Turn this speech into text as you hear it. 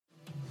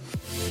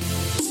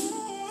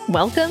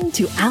Welcome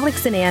to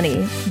Alex and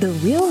Annie, the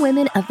real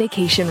women of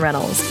vacation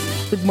rentals.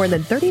 With more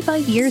than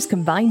 35 years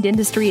combined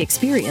industry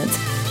experience,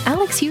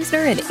 Alex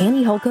Husner and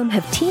Annie Holcomb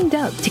have teamed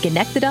up to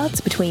connect the dots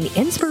between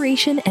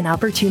inspiration and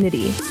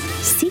opportunity,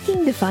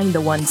 seeking to find the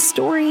one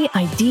story,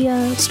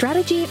 idea,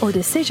 strategy, or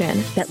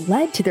decision that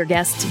led to their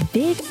guests'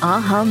 big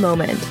aha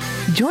moment.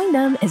 Join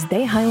them as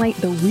they highlight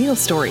the real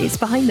stories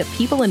behind the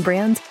people and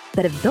brands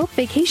that have built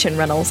vacation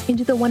rentals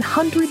into the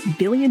 $100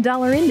 billion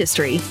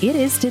industry it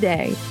is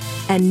today.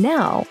 And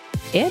now,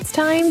 it's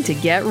time to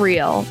get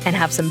real and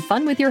have some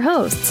fun with your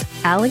hosts,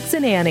 Alex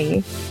and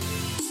Annie.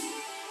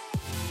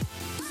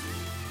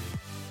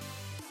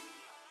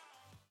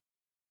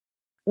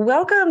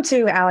 Welcome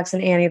to Alex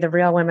and Annie, the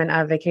real women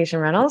of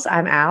vacation rentals.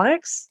 I'm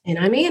Alex. And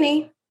I'm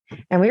Annie.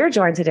 And we are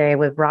joined today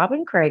with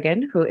Robin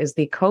Cragen, who is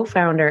the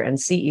co-founder and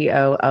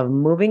CEO of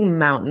Moving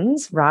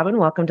Mountains. Robin,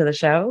 welcome to the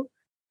show.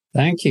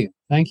 Thank you.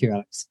 Thank you,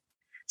 Alex.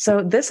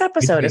 So this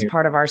episode is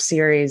part of our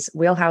series,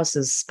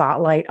 Wheelhouse's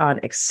Spotlight on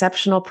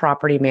Exceptional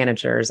Property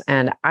Managers.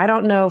 And I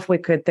don't know if we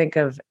could think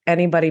of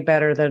anybody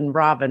better than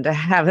Robin to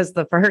have as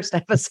the first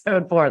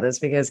episode for this,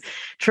 because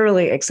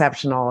truly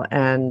exceptional.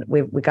 And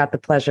we got the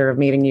pleasure of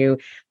meeting you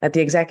at the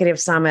Executive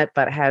Summit,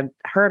 but had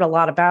heard a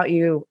lot about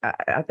you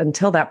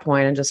until that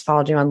point and just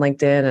followed you on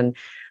LinkedIn. And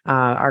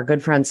our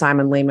good friend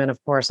Simon Lehman,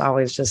 of course,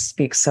 always just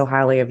speaks so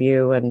highly of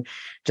you, and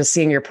just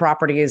seeing your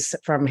properties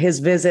from his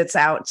visits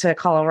out to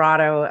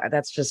Colorado,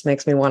 that's just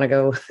makes me want to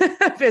go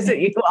visit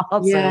you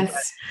also.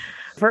 Yes.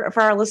 For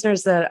our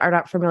listeners that are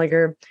not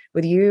familiar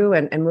with you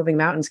and Moving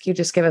Mountains, can you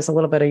just give us a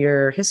little bit of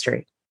your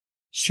history?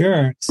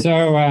 Sure.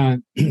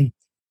 So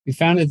we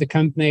founded the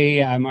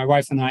company, my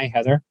wife and I,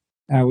 Heather,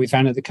 we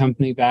founded the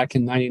company back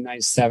in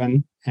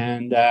 1997.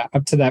 And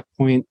up to that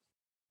point,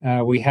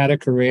 we had a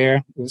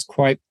career. It was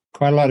quite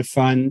a lot of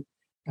fun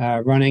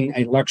running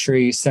a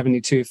luxury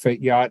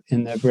 72-foot yacht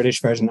in the British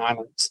Virgin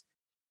Islands.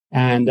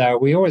 And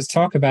we always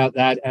talk about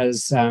that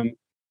as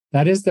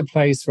that is the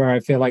place where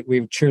I feel like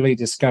we've truly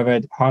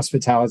discovered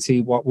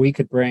hospitality, what we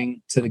could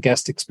bring to the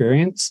guest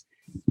experience.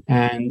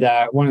 And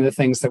one of the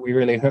things that we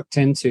really hooked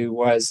into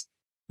was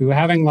we were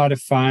having a lot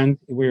of fun.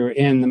 We were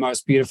in the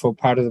most beautiful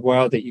part of the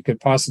world that you could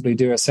possibly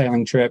do a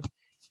sailing trip.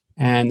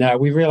 And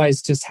we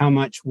realized just how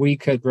much we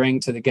could bring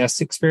to the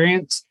guest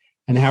experience,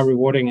 and how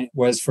rewarding it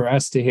was for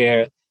us to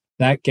hear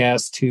that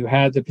guest who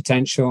had the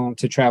potential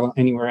to travel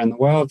anywhere in the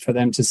world, for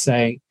them to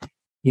say,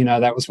 you know,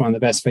 that was one of the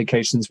best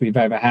vacations we've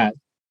ever had.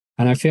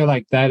 And I feel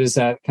like that is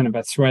a kind of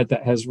a thread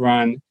that has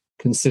run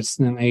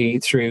consistently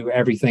through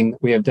everything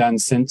that we have done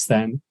since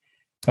then.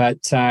 But,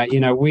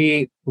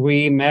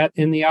 we met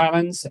in the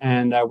islands,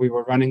 and we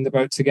were running the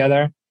boat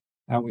together.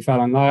 We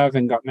fell in love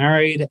and got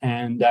married,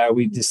 and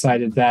we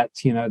decided that,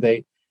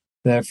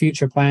 the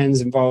future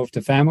plans involved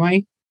a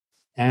family.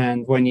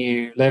 And when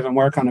you live and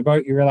work on a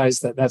boat, you realize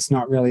that that's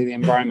not really the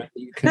environment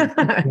that you can.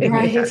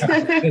 Right.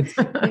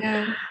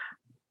 Yeah.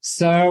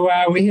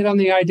 So we hit on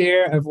the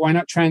idea of why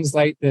not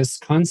translate this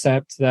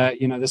concept that,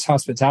 this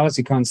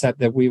hospitality concept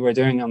that we were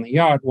doing on the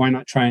yacht, why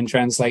not try and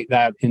translate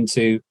that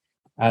into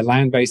a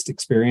land-based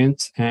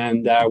experience?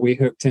 And we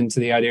hooked into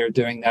the idea of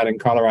doing that in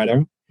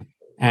Colorado.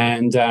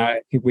 And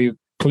we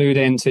clued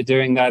into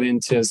doing that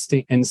in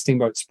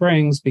Steamboat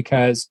Springs,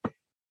 because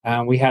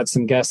we had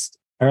some guests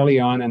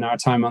early on in our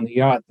time on the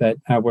yacht that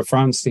were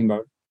from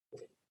Steamboat.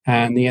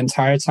 And the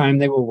entire time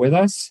they were with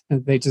us,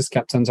 they just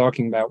kept on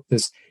talking about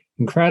this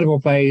incredible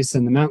place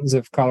in the mountains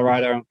of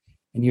Colorado,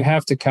 and you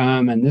have to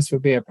come, and this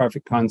would be a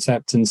perfect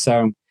concept. And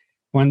so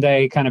one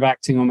day, kind of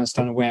acting almost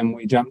on a whim,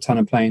 we jumped on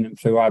a plane and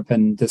flew up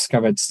and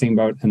discovered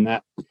Steamboat. And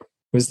that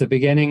was the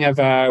beginning of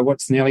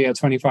what's nearly a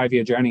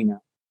 25-year journey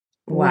now.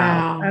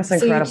 Wow. That's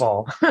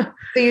incredible. So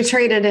you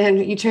traded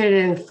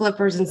in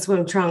flippers and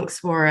swim trunks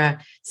for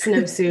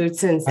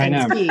snowsuits and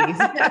skis.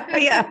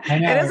 Yeah,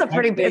 it is a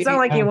pretty big. It's not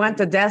like you went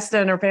to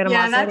Destin or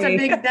Panama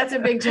City. That's a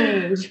big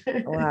change.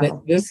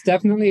 Wow. This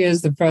definitely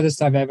is the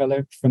furthest I've ever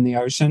lived from the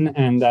ocean.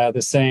 And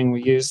the saying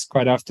we use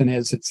quite often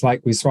is, it's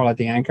like we swallowed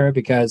the anchor,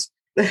 because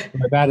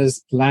we're about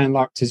as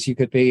landlocked as you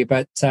could be.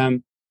 But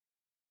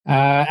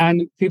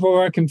and people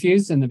were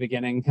confused in the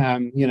beginning.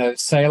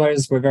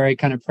 Sailors were very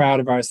kind of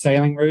proud of our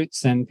sailing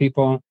routes, and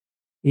people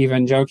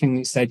even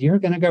jokingly said, "You're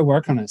going to go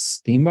work on a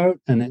steamboat?"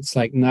 And it's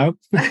like, nope,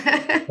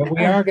 but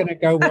we are going to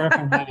go work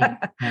on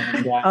that.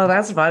 And, oh,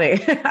 that's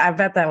funny. I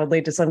bet that would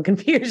lead to some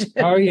confusion.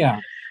 Oh, yeah.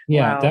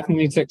 Yeah, Wow.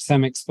 Definitely took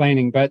some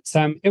explaining, but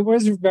it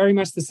was very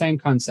much the same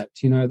concept,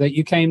 that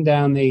you came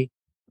down the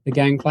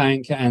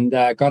gangplank and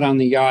got on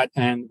the yacht,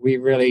 and we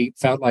really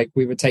felt like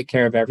we would take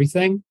care of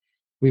everything.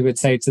 We would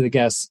say to the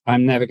guests,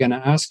 I'm never going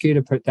to ask you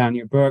to put down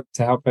your book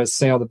to help us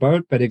sail the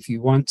boat, but if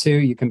you want to,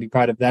 you can be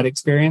part of that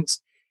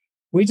experience.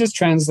 We just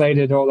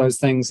translated all those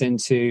things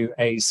into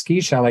a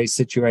ski chalet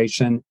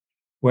situation,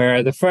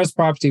 where the first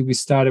property we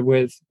started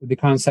with, the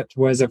concept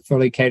was a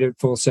fully catered,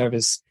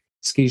 full-service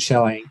ski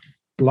chalet,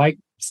 like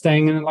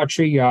staying in a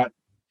luxury yacht,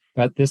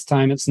 but this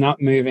time it's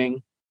not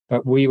moving,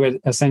 but we would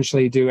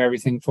essentially do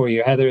everything for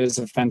you. Heather is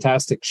a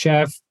fantastic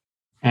chef,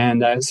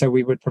 and so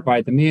we would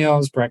provide the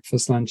meals,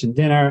 breakfast, lunch, and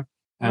dinner.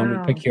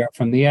 We'd pick you up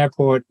from the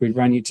airport. We'd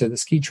run you to the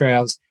ski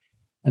trails.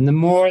 And the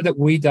more that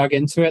we dug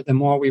into it, the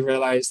more we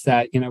realized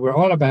that, we're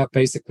all about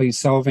basically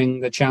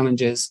solving the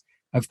challenges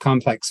of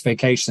complex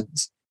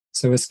vacations.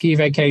 So a ski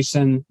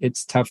vacation,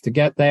 it's tough to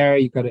get there.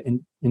 You've got to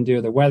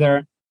endure the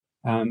weather.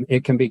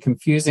 It can be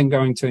confusing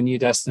going to a new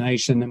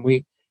destination. And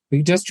we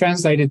just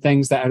translated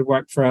things that had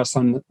worked for us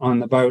on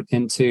the boat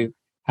into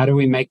how do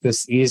we make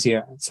this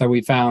easier? So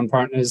we found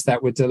partners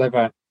that would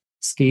deliver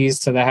skis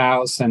to the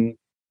house. And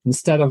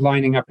instead of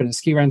lining up in a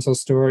ski rental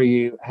store,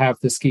 you have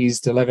the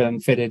skis delivered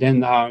and fitted in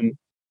the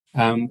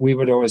home. We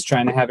would always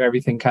try to have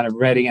everything kind of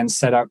ready and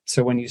set up.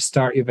 So when you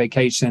start your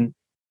vacation,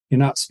 you're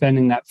not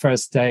spending that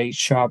first day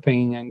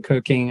shopping and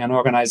cooking and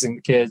organizing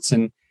the kids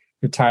and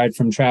you're tired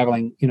from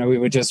traveling. We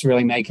would just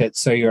really make it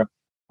so you're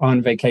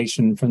on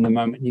vacation from the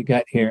moment you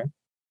get here.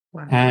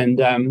 Wow. And,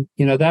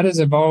 that has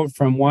evolved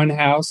from one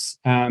house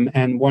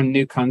and one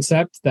new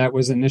concept that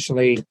was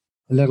initially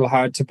a little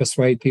hard to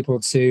persuade people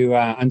to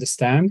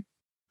understand,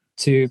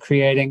 to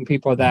creating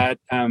people that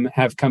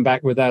have come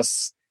back with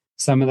us,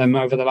 some of them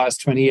over the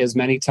last 20 years,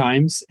 many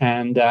times,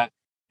 and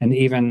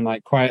even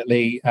like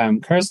quietly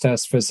cursed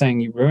us for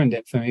saying you ruined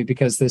it for me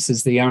because this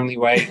is the only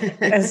way.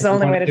 It's the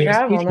only way to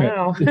travel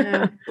now.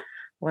 Yeah.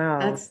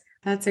 Wow.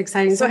 That's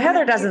exciting. So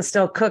Heather doesn't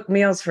still cook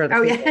meals for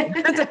the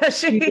people. Does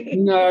she?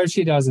 No,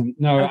 she doesn't.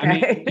 No,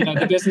 Okay. I mean,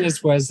 the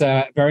business was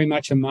very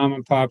much a mom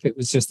and pop. It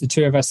was just the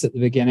two of us at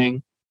the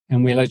beginning,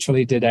 and we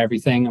literally did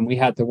everything. And we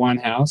had the one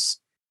house,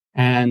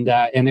 and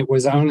it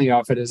was only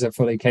offered as a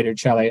fully catered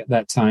chalet at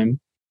that time.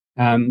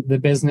 The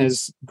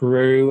business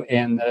grew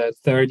in the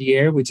third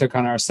year. We took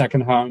on our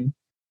second home.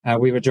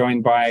 We were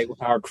joined by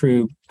our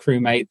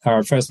crewmate,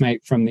 our first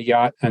mate from the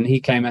yacht, and he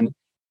came and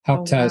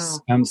helped us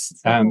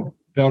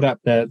build up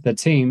the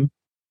team.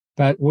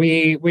 But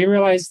we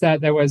realized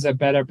that there was a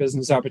better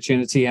business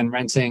opportunity in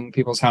renting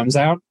people's homes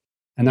out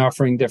and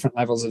offering different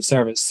levels of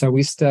service. So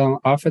we still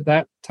offered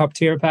that top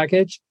tier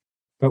package,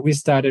 but we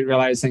started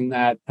realizing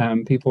that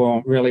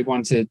people really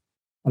wanted,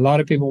 a lot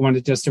of people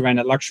wanted just to rent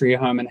a luxury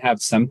home and have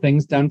some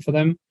things done for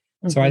them.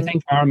 Mm-hmm. So I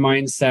think our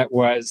mindset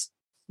was,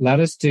 let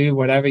us do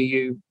whatever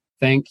you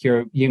think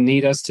you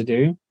need us to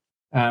do,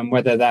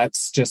 whether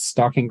that's just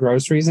stocking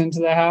groceries into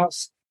the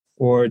house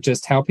or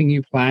just helping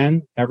you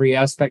plan every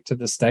aspect of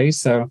the stay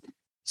so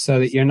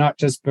that you're not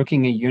just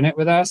booking a unit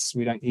with us.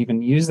 We don't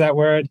even use that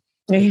word.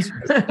 You're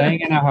staying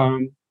in a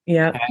home,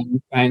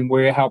 and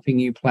we're helping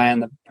you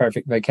plan the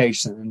perfect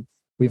vacation. And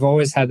we've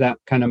always had that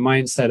kind of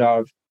mindset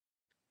of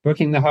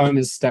booking the home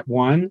is step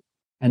one,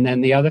 and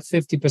then the other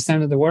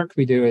 50% of the work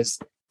we do is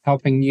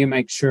helping you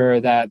make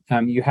sure that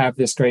you have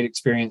this great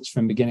experience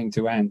from beginning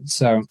to end.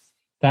 So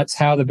that's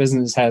how the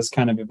business has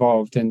kind of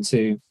evolved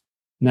into.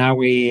 Now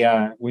we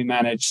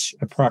manage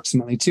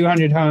approximately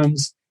 200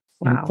 homes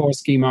in 4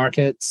 ski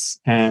markets,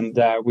 and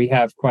we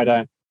have quite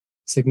a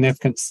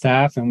significant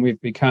staff, and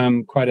we've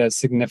become quite a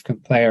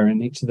significant player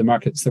in each of the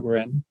markets that we're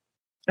in.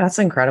 That's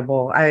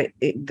incredible.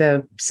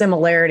 The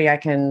similarity I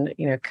can,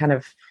 kind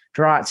of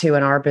draw it to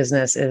in our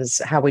business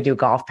is how we do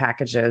golf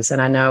packages.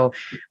 And I know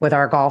with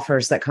our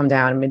golfers that come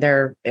down, I mean,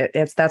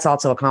 that's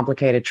also a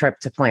complicated trip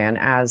to plan,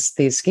 as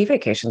these ski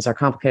vacations are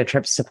complicated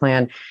trips to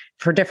plan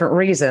for different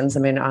reasons. I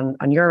mean,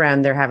 on your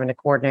end, they're having to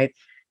coordinate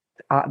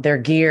their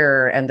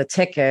gear and the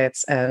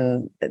tickets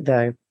and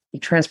the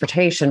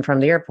transportation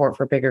from the airport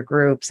for bigger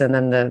groups, and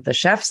then the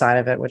chef side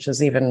of it, which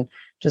is even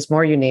just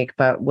more unique.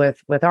 But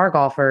with our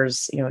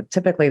golfers,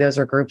 typically those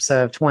are groups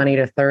of 20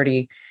 to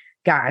 30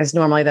 guys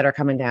normally that are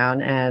coming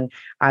down, and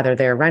either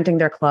they're renting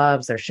their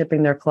clubs, they're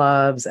shipping their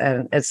clubs,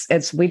 and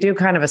we do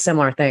kind of a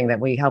similar thing that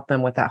we help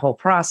them with that whole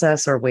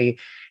process, or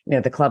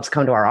the clubs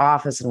come to our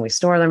office and we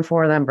store them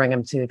for them, bring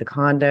them to the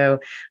condo.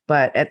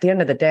 But at the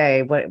end of the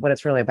day, what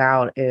it's really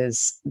about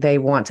is they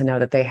want to know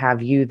that they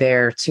have you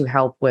there to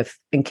help with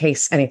in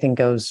case anything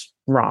goes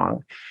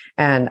wrong.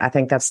 And I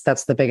think that's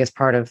the biggest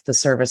part of the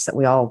service that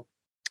we all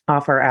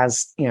offer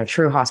as,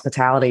 true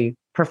hospitality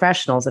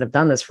professionals that have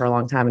done this for a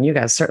long time. And you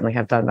guys certainly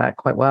have done that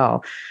quite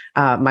well.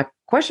 My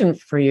question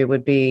for you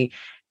would be,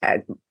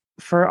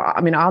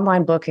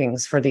 online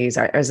bookings for these,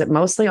 is it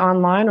mostly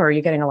online, or are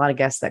you getting a lot of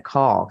guests that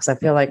call? Because I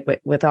feel like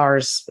with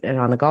ours and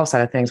on the golf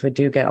side of things, we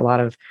do get a lot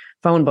of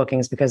phone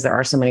bookings because there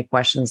are so many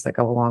questions that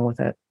go along with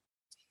it.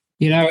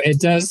 It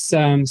does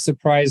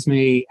surprise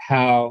me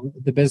how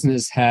the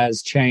business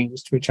has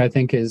changed, which I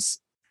think is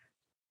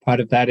part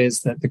of that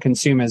is that the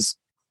consumer's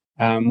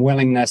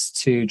willingness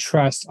to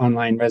trust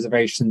online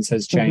reservations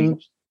has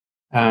changed.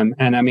 Mm-hmm.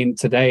 And I mean,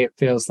 today it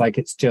feels like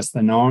it's just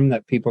the norm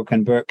that people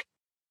can book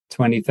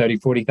 $20,000,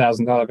 $30,000,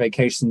 $40,000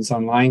 vacations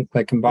online,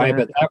 click and buy. Yeah.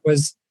 But that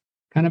was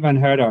kind of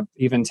unheard of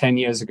even 10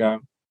 years ago.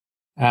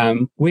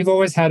 We've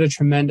always had a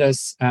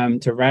tremendous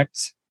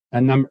percentage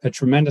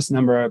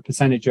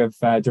of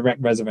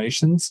direct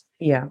reservations.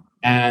 Yeah.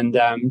 And,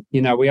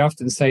 we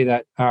often say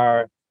that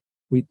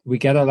we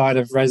get a lot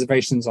of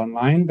reservations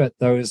online, but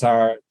those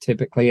are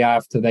typically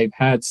after they've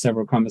had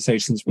several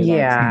conversations with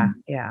us.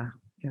 Yeah.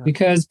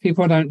 Because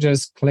people don't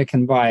just click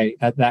and buy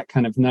at that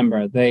kind of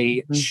number.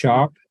 They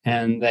shop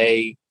and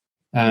they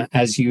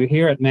as you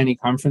hear at many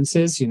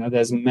conferences,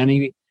 there's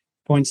many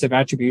points of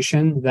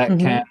attribution that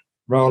can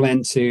roll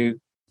into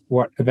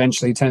what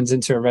eventually turns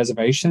into a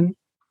reservation.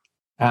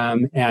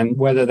 And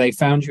whether they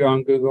found you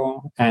on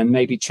Google and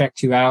maybe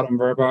checked you out on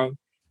Vrbo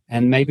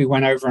and maybe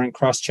went over and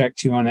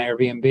cross-checked you on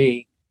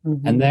Airbnb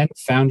and then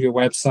found your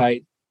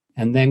website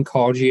and then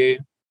called you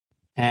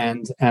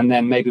and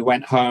then maybe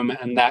went home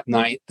and that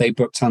night they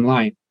booked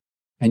online.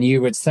 And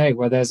you would say,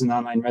 well, there's an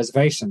online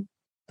reservation.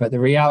 But the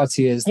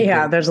reality is...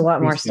 there's a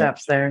lot more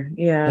steps there.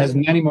 Yeah. There's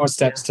many more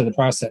steps to the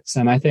process.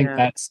 And I think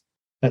that's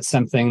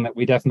something that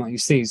we definitely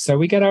see. So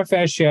we get our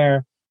fair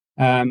share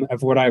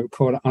of what I would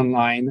call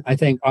online. I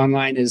think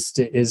online is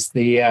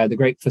the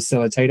great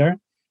facilitator.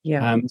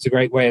 Yeah. It's a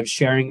great way of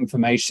sharing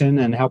information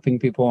and helping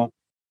people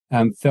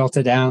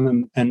filter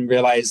down and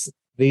realize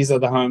these are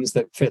the homes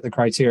that fit the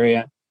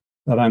criteria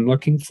that I'm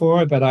looking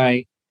for. But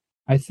I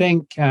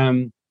think,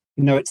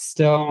 it's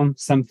still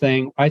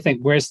something, I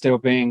think we're still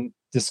being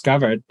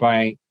discovered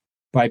by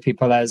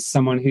people as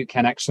someone who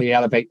can actually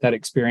elevate that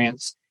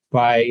experience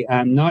by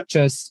not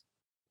just,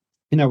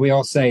 we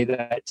all say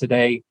that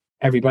today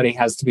everybody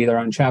has to be their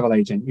own travel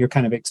agent. You're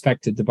kind of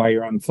expected to buy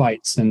your own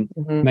flights and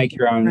make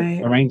your own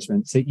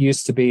arrangements. It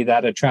used to be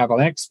that a travel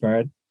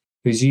expert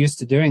who's used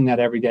to doing that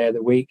every day of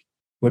the week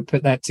would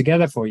put that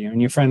together for you.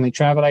 And your friendly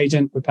travel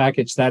agent would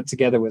package that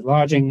together with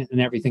lodging and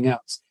everything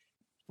else.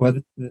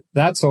 Well,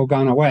 that's all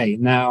gone away.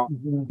 Now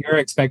you're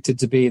expected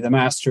to be the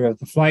master of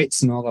the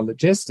flights and all the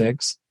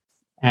logistics.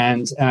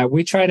 And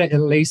we try to at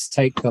least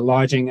take the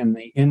lodging and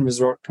the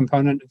in-resort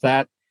component of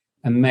that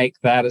and make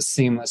that as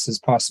seamless as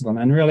possible.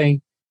 And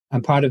really,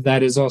 and part of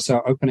that is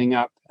also opening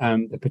up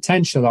the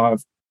potential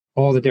of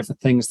all the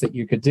different things that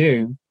you could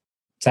do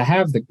to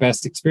have the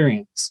best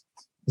experience.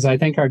 Because I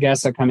think our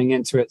guests are coming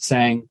into it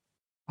saying,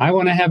 I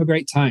want to have a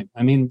great time.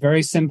 I mean,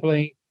 very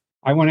simply,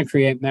 I want to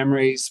create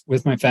memories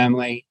with my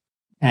family.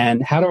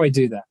 And how do I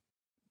do that?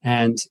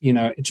 And,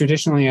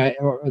 traditionally,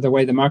 or the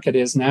way the market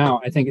is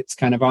now, I think it's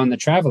kind of on the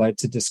traveler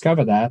to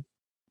discover that.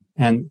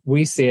 And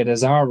we see it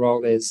as our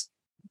role is,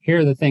 here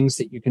are the things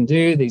that you can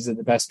do. These are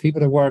the best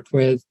people to work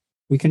with.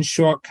 We can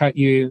shortcut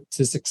you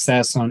to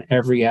success on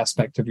every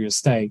aspect of your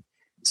stay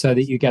so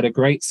that you get a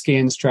great ski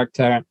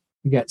instructor,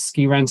 you get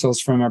ski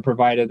rentals from a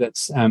provider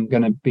that's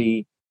going to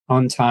be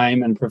on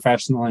time and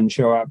professional and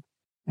show up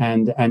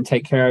and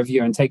take care of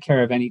you and take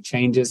care of any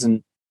changes.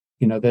 And,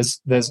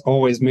 there's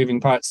always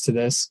moving parts to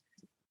this,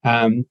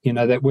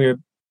 that we're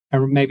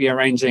maybe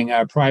arranging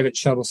a private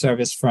shuttle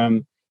service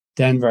from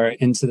Denver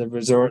into the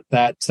resort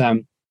that,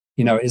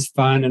 is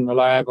fun and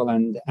reliable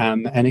and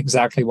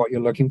exactly what you're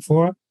looking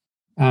for.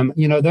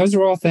 Those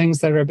are all things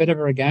that are a bit of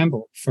a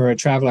gamble for a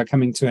traveler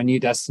coming to a new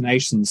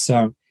destination.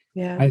 So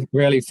I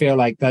really feel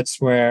like that's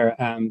where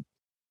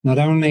not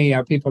only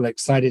are people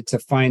excited to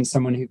find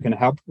someone who can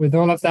help with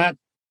all of that,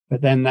 but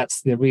then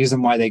that's the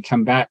reason why they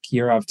come back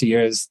year after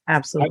year is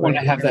absolutely. I want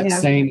to have that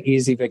same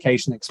easy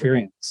vacation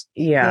experience.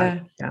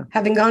 Yeah.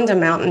 Having gone to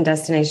mountain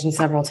destinations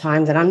several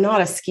times, and I'm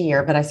not a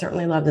skier, but I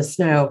certainly love the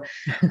snow,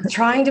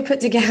 trying to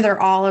put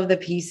together all of the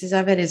pieces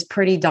of it is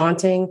pretty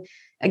daunting.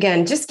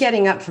 Again, just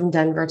getting up from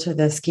Denver to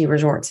the ski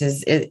resorts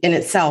is in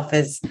itself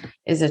is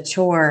a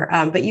chore.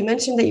 But you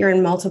mentioned that you're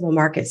in multiple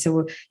markets.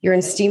 So you're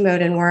in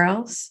Steamboat and where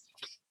else?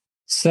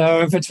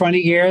 So for 20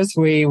 years,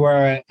 we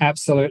were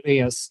absolutely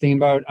a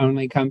Steamboat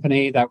only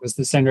company. That was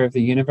the center of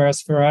the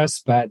universe for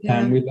us. But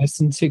we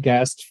listened to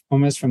guests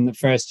almost from the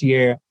first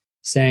year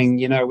saying,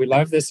 we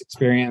love this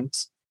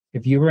experience.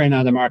 If you were in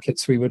other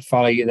markets, we would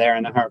follow you there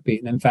in a heartbeat.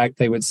 And in fact,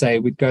 they would say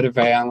we'd go to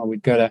Vail or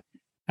we'd go to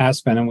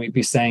Aspen and we'd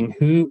be saying,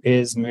 who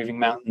is moving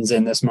mountains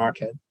in this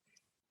market?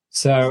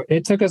 So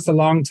it took us a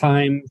long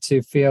time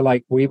to feel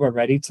like we were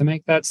ready to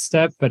make that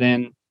step. But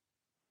in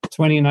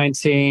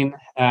 2019,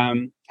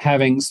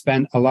 having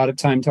spent a lot of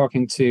time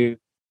talking to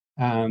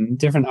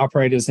different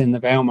operators in the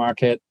Vail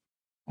market,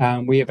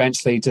 we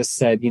eventually just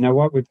said,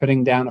 we're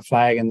putting down a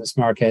flag in this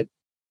market.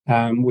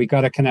 We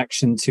got a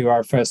connection to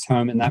our first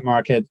home in that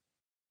market.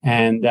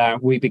 And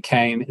we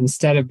became,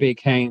 instead of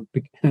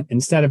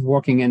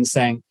walking in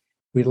saying,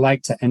 we'd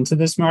like to enter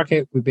this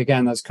market, we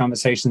began those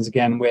conversations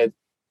again with,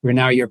 we're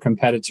now your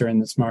competitor in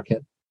this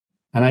market.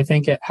 And I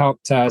think it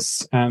helped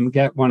us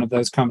get one of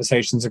those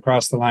conversations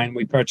across the line.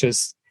 We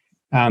purchased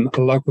a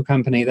local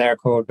company there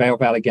called Vail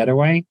Valley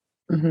Getaway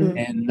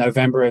in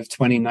November of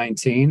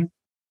 2019.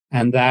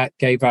 And that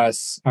gave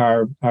us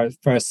our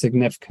first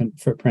significant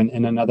footprint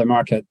in another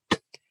market.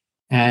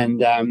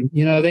 And,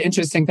 the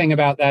interesting thing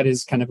about that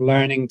is kind of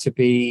learning to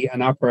be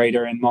an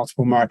operator in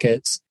multiple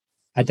markets,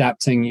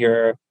 adapting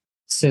your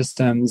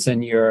systems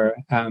and your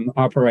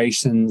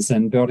operations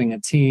and building a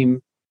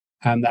team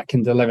that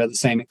can deliver the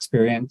same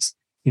experience.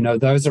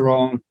 Those are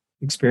all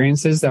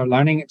experiences, they're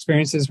learning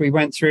experiences we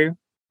went through.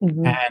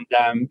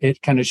 And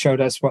it kind of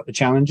showed us what the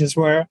challenges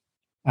were.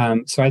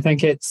 So I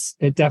think it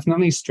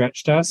definitely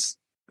stretched us.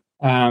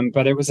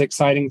 But it was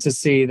exciting to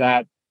see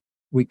that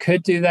we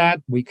could do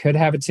that. We could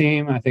have a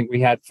team. I think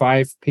we had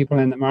 5 people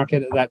in the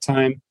market at that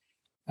time,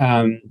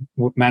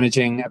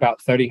 managing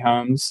about 30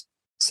 homes.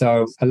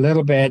 So a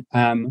little bit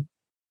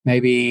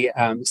maybe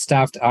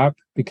staffed up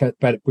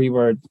but we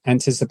were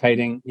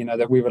anticipating,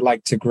 that we would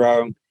like to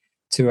grow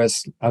to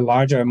a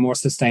larger, more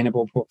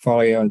sustainable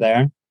portfolio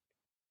there.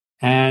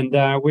 And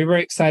we were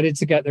excited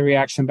to get the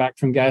reaction back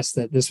from guests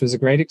that this was a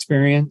great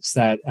experience,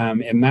 that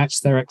it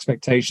matched their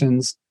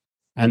expectations.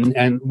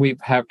 And we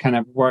have kind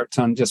of worked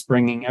on just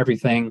bringing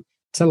everything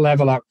to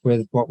level up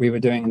with what we were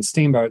doing in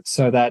Steamboat,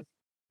 so that,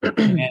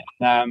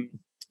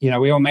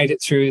 we all made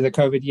it through the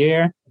COVID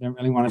year. I don't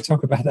really want to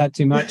talk about that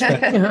too much,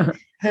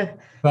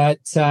 but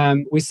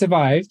we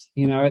survived,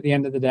 at the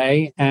end of the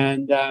day.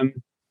 And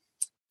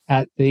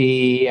at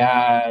the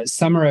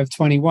summer of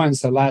 21,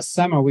 so last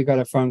summer, we got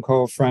a phone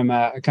call from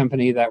a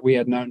company that we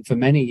had known for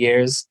many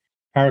years,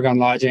 Paragon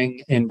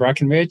Lodging in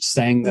Breckenridge,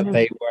 saying that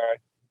they were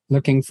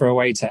looking for a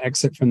way to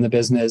exit from the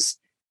business,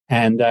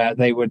 and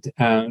they would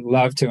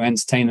love to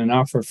entertain an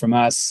offer from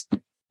us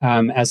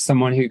as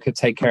someone who could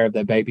take care of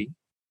their baby.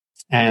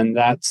 And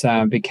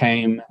that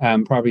became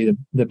probably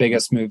the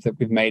biggest move that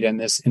we've made in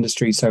this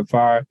industry so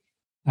far,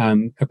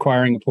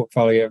 acquiring a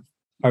portfolio of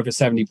over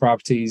 70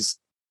 properties,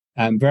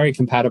 very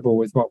compatible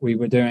with what we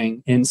were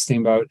doing in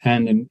Steamboat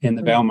and in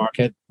the Vail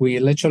market. We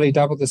literally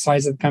doubled the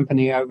size of the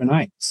company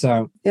overnight.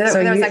 So that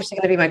was actually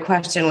going to be my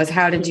question, was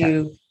how did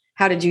you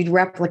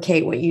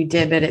replicate what you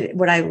did? But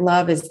what I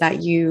love is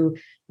that you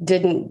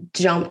didn't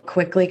jump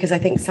quickly, because I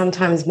think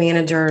sometimes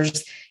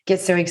managers get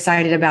so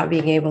excited about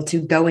being able to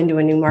go into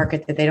a new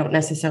market that they don't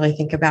necessarily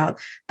think about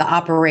the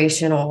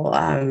operational,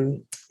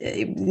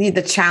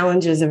 the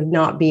challenges of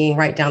not being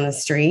right down the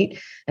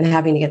street and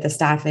having to get the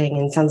staffing.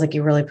 And it sounds like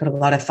you really put a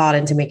lot of thought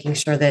into making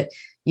sure that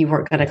you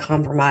weren't going to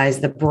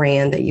compromise the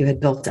brand that you had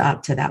built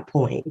up to that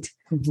point.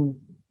 Mm-hmm.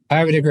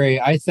 I would agree.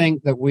 I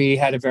think that we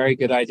had a very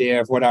good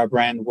idea of what our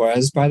brand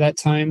was by that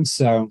time.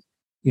 So,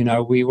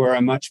 we were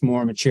a much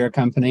more mature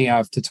company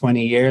after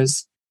 20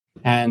 years.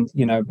 And,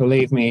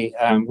 believe me,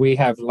 we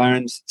have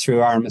learned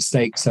through our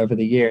mistakes over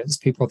the years.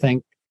 People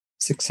think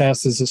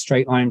success is a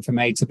straight line from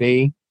A to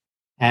B.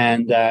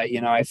 And,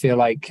 I feel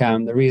like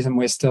the reason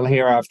we're still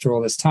here after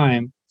all this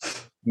time,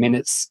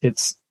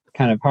 it's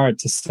kind of hard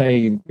to say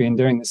you've been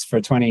doing this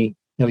for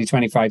nearly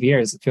 25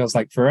 years. It feels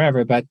like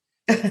forever. But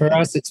for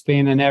us, it's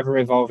been an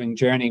ever-evolving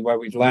journey where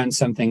we've learned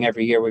something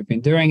every year we've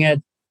been doing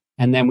it.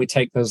 And then we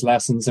take those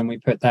lessons and we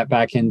put that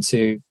back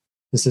into,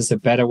 this is a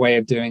better way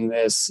of doing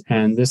this,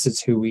 and this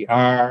is who we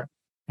are.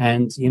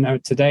 And,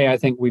 today I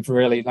think we've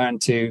really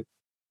learned to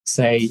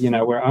say,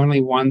 we're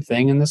only one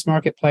thing in this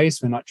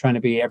marketplace. We're not trying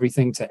to be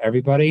everything to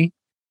everybody.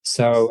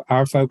 So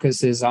our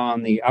focus is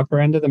on the upper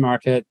end of the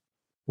market,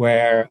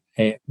 where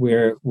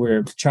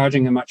we're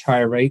charging a much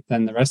higher rate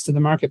than the rest of the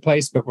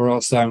marketplace, but we're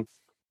also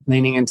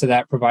leaning into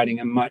that, providing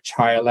a much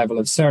higher level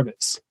of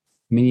service.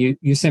 I mean,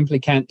 you simply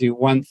can't do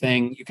one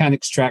thing. You can't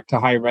extract a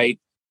high rate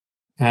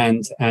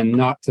and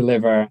not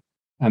deliver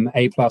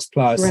A++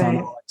 on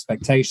all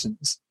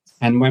expectations.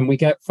 And when we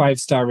get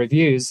 5-star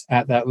reviews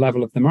at that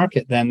level of the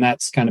market, then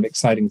that's kind of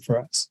exciting for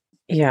us.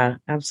 Yeah,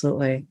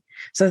 absolutely.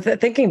 So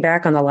thinking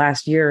back on the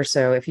last year or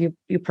so, if you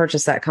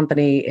purchased that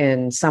company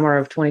in summer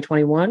of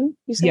 2021,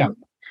 you said? Yeah.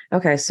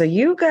 Okay, so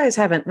you guys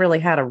haven't really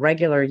had a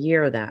regular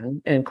year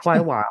then in quite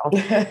a while.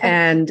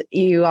 And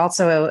you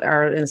also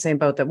are in the same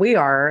boat that we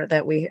are,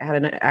 that we had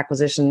an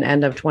acquisition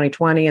end of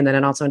 2020 and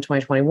then also in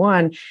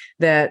 2021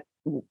 that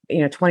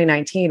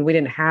 2019, we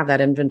didn't have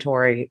that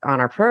inventory on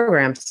our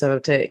program. So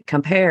to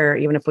compare,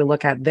 even if we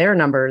look at their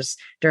numbers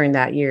during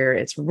that year,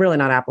 it's really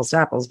not apples to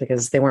apples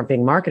because they weren't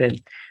being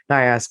marketed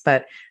by us.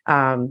 But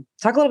talk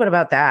a little bit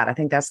about that. I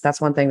think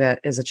that's one thing that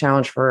is a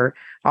challenge for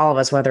all of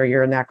us, whether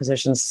you're in the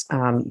acquisitions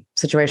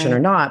situation or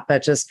not.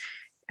 But just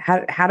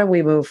how do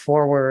we move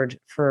forward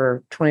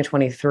for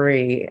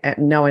 2023,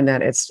 knowing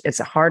that it's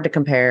hard to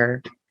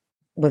compare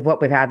with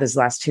what we've had these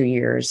last 2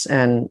 years,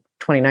 and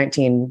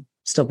 2019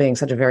 still being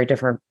such a very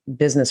different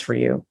business for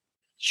you?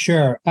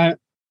 Sure.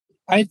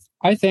 I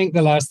think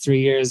the last 3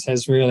 years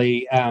has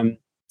really,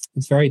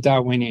 it's very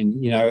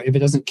Darwinian. If it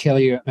doesn't kill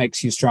you, it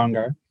makes you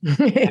stronger.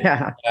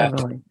 Yeah,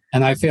 definitely.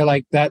 And I feel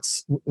like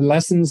that's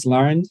lessons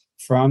learned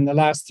from the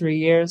last 3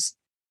 years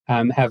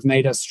have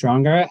made us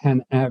stronger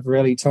and have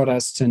really taught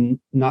us to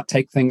not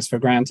take things for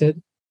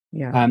granted.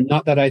 Yeah.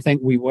 Not that I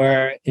think we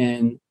were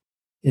in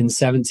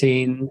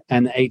 17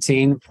 and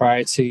 18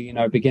 prior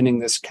to, beginning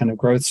this kind of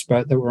growth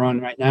spurt that we're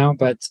on right now.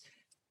 But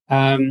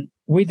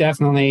we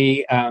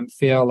definitely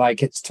feel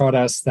like it's taught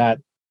us that,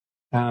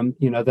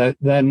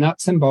 the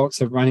nuts and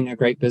bolts of running a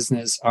great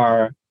business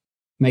are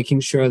making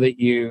sure that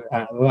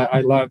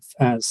I love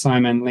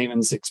Simon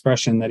Lehman's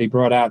expression that he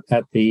brought out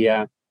at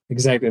the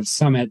Executive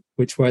Summit,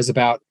 which was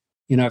about,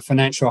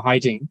 financial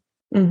hygiene.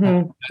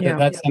 Mm-hmm.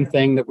 That's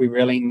something that we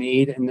really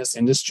need in this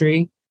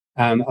industry.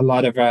 A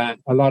lot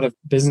of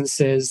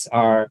businesses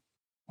are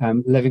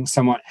living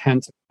somewhat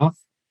hand to mouth,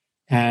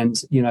 and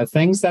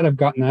things that have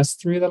gotten us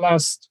through the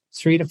last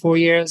 3 to 4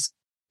 years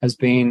has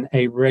been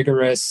a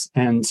rigorous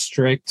and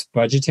strict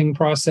budgeting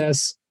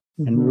process,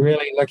 and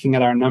really looking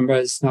at our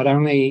numbers, not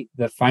only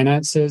the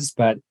finances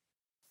but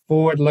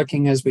forward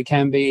looking as we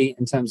can be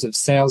in terms of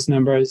sales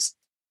numbers,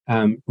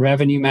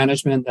 revenue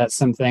management. That's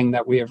something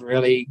that we have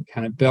really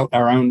kind of built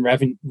our own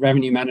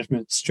revenue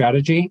management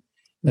strategy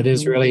that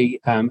is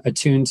really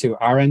attuned to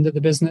our end of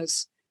the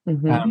business.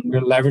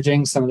 We're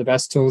leveraging some of the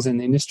best tools in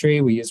the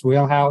industry. We use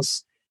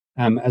Wheelhouse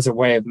as a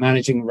way of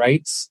managing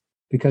rates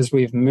because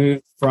we've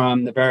moved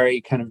from the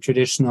very kind of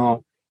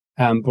traditional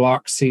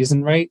block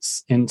season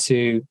rates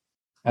into,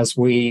 as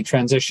we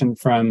transition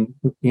from,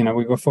 we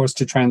were forced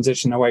to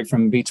transition away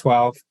from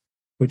V12,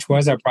 which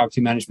was our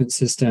property management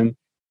system.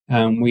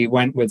 We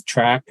went with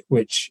Track,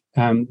 which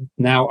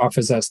now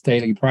offers us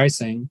daily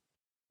pricing.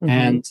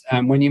 And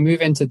when you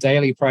move into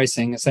daily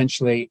pricing,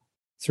 essentially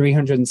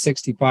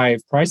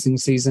 365 pricing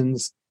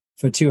seasons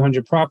for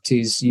 200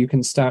 properties, you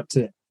can start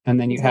to, and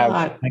then you have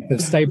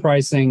active stay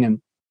pricing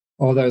and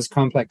all those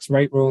complex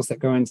rate rules that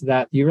go into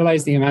that. You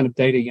realize the amount of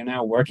data you're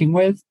now working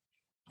with,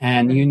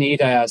 and you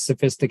need a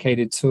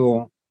sophisticated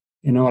tool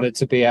in order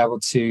to be able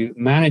to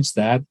manage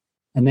that.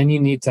 And then you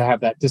need to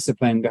have that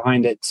discipline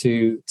behind it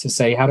to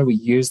say, how do we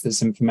use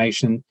this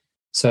information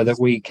so that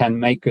we can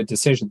make good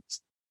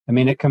decisions? I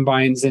mean, it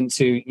combines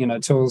into,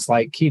 tools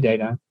like Key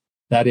Data,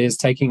 that is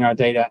taking our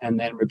data and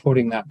then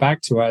reporting that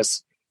back to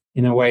us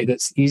in a way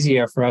that's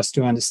easier for us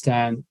to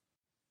understand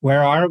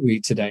where are we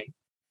today.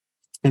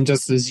 And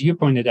just as you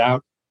pointed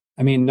out,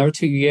 I mean, no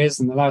 2 years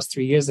in the last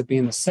 3 years have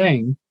been the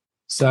same.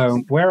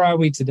 So where are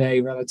we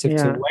today relative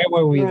to where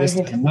were we this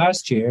time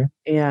last year?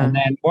 Yeah. And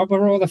then what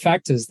were all the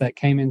factors that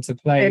came into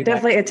play?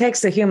 It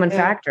takes the human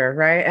factor,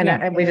 right?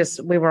 And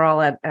we were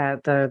all at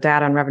the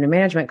Data and Revenue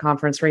Management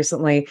conference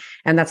recently,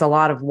 and that's a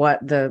lot of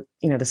what the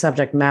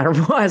subject matter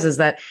was, is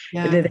that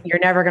you're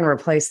never going to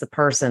replace the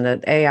person.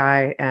 That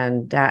AI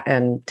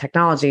and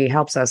technology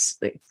helps us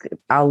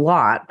a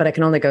lot, but it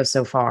can only go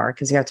so far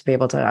because you have to be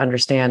able to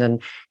understand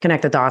and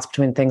connect the dots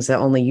between things that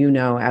only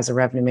as a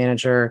revenue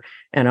manager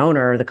and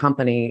owner of the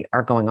company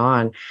are going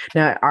on.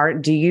 Now,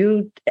 do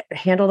you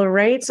handle the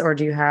rates, or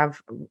do you have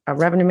a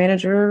revenue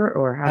manager,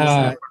 or how does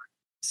that work?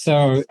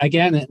 So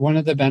again, one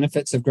of the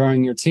benefits of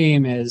growing your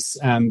team is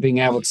being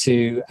able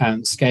to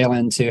scale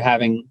into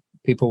having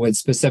people with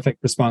specific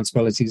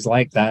responsibilities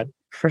like that.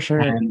 For sure.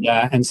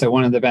 And so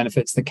one of the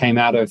benefits that came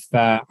out of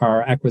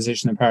our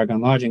acquisition of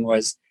Paragon Lodging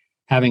was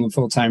having a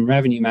full-time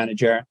revenue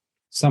manager,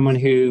 someone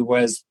who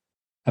was,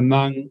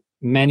 among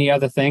many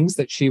other things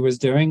that she was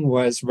doing,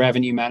 was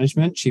revenue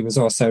management. She was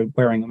also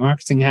wearing a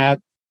marketing hat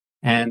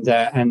and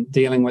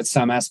dealing with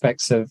some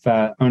aspects of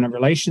owner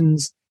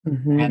relations.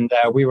 And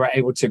we were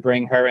able to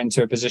bring her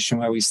into a position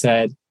where we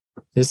said,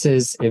 this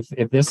is,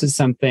 if this is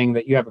something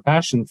that you have a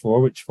passion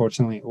for, which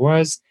fortunately it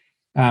was,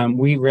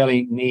 we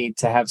really need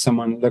to have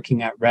someone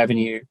looking at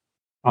revenue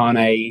on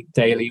a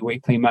daily,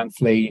 weekly,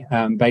 monthly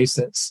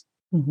basis.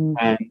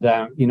 And,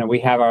 we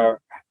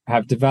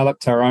have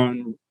developed our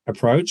own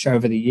approach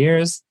over the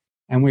years,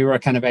 and we were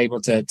kind of able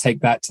to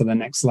take that to the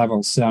next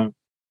level. So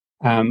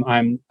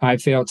I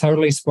feel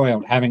totally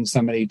spoiled having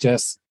somebody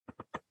just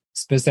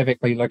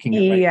specifically looking at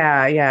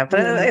revenue.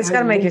 But it's got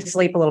to make you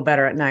sleep a little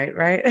better at night,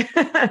 right?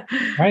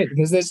 Right,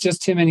 because there's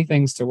just too many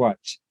things to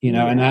watch,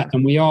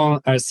 and we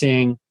all are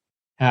seeing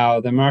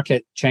how the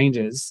market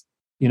changes,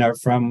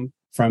 from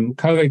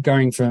COVID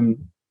going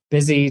from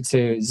busy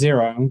to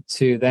zero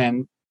to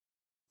then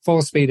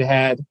full speed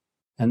ahead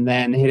and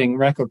then hitting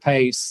record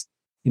pace,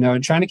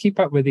 and trying to keep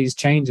up with these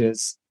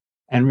changes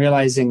and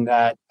realizing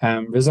that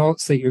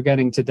results that you're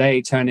getting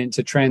today turn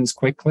into trends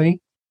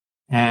quickly.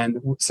 And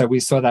so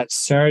we saw that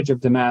surge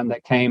of demand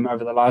that came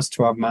over the last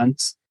 12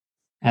 months.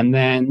 And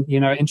then,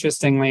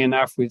 interestingly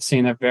enough, we've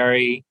seen a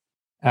very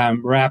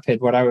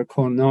rapid, what I would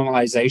call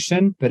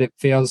normalization, but it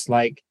feels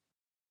like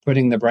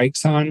putting the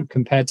brakes on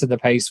compared to the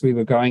pace we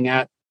were going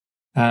at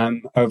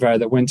over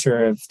the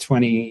winter of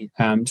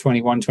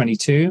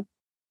 2021-22.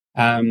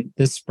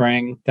 This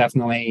spring,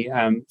 definitely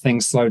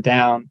things slowed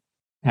down,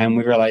 and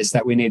we realized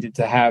that we needed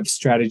to have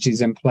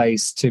strategies in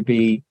place to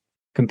be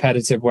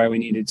competitive where we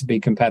needed to be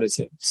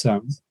competitive.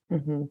 So,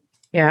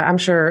 yeah, I'm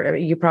sure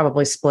you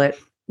probably split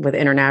with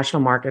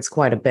international markets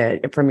quite a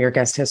bit from your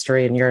guest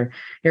history and your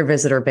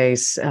visitor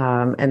base.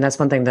 And that's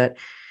one thing that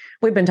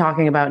we've been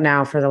talking about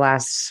now for the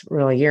last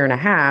really year and a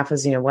half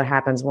is, what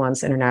happens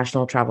once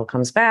international travel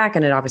comes back.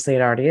 And it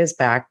already is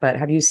back, but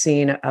have you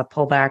seen a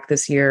pullback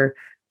this year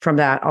from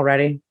that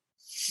already?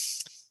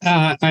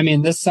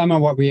 This summer,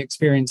 what we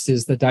experienced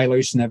is the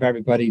dilution of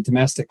everybody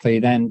domestically,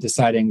 then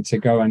deciding to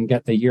go and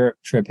get the Europe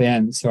trip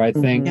in. So I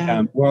think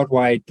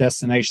worldwide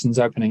destinations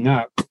opening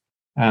up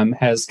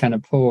has kind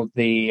of pulled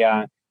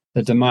the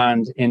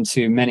demand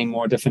into many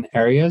more different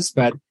areas.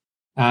 But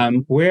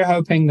we're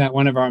hoping that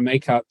one of our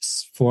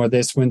makeups for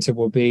this winter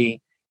will be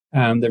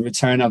the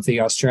return of the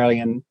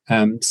Australian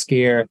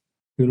skier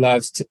who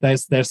loves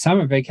their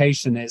summer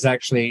vacation is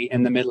actually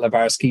in the middle of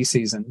our ski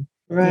season.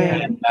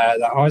 Right. And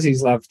the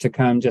Aussies love to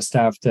come just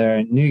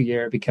after New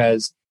Year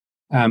because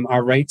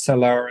our rates are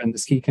lower and the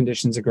ski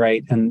conditions are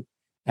great, and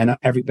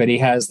everybody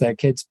has their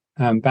kids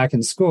back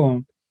in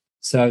school.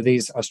 So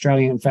these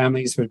Australian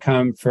families would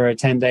come for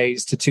 10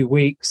 days to 2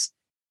 weeks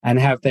and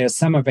have their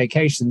summer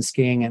vacation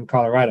skiing in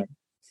Colorado.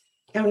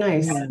 Oh,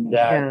 nice. And,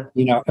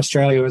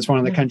 Australia was one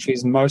of the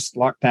countries most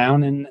locked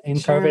down in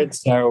Sure. COVID.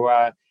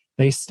 So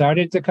they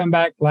started to come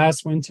back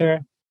last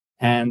winter,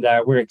 and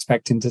we're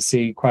expecting to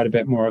see quite a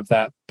bit more of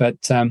that.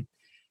 But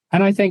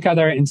and I think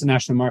other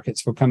international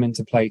markets will come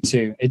into play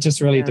too. It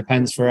just really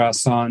depends for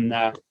us on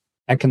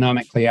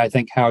economically, I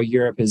think, how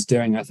Europe is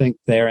doing. I think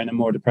they're in a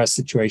more depressed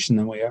situation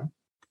than we are.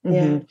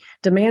 Yeah.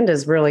 Demand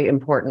is really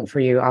important for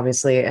you,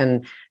 obviously.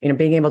 And,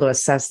 being able to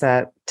assess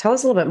that. Tell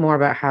us a little bit more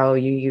about how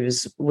you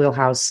use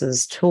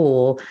Wheelhouse's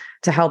tool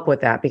to help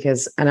with that,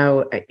 because I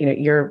know,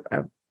 you're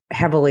a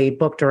heavily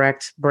book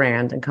direct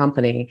brand and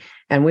company,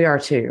 and we are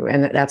too.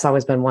 And that's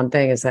always been one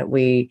thing, is that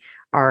we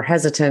are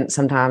hesitant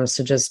sometimes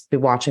to just be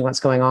watching what's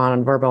going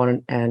on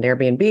Vrbo and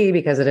Airbnb,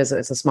 because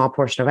it's a small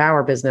portion of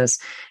our business,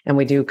 and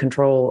we do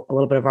control a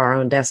little bit of our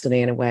own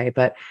destiny in a way.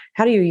 But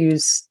how do you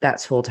use that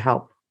tool to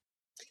help?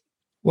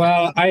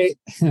 Well, I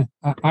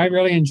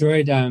really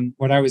enjoyed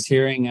what I was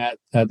hearing at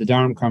the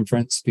Durham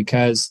conference,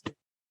 because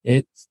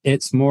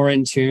it's more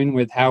in tune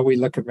with how we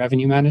look at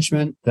revenue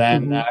management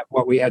than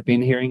what we had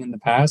been hearing in the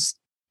past.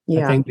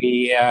 I think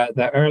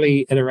the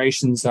early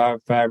iterations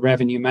of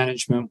revenue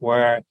management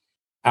were,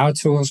 our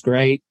tool's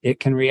great. It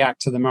can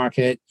react to the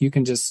market. You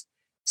can just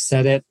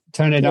set it,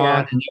 turn it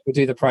on, and it will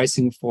do the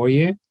pricing for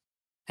you.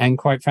 And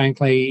quite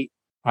frankly,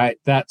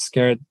 that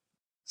scared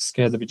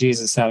the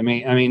bejesus out of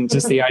me. I mean,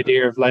 just the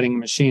idea of letting a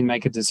machine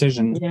make a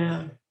decision,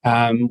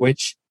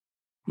 which,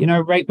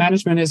 rate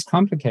management is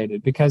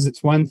complicated, because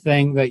it's one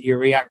thing that you're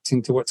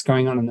reacting to what's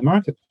going on in the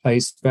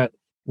marketplace, but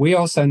we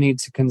also need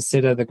to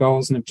consider the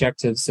goals and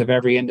objectives of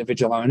every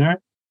individual owner.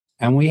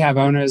 And we have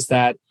owners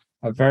that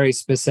are very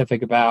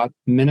specific about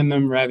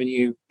minimum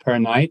revenue per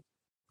night.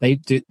 They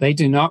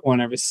do not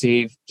want to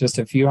receive just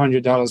a few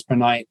 $100s per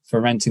night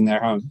for renting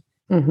their home.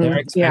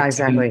 Yeah,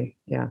 exactly.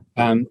 Yeah.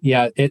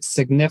 It's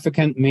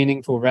significant,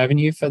 meaningful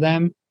revenue for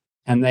them.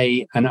 And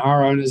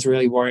our owners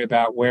really worry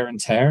about wear and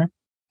tear.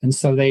 And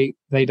so they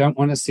don't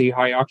want to see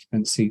high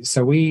occupancy.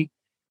 So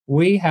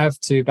we have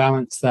to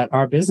balance that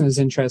our business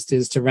interest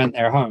is to rent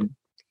their home.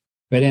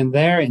 But in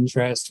their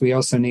interest, we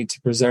also need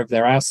to preserve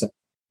their asset.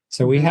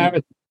 So we have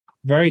a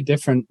very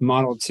different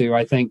model to,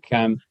 I think,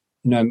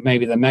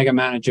 maybe the mega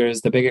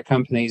managers, the bigger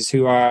companies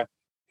who are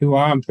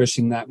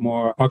pushing that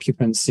more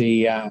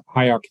occupancy,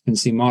 high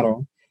occupancy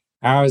model.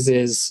 Ours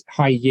is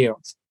high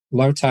yield,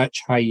 low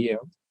touch, high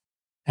yield.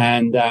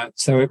 And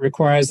so it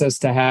requires us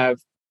to have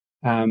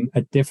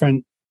a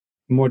different,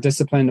 more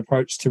disciplined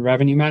approach to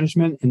revenue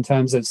management, in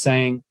terms of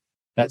saying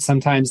that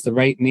sometimes the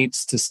rate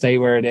needs to stay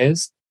where it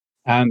is,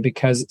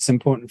 because it's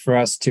important for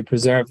us to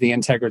preserve the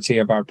integrity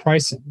of our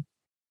pricing.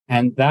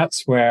 And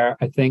that's where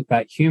I think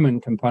that human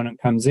component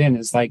comes in,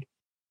 is like,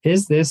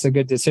 is this a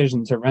good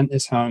decision to rent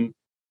this home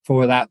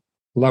for that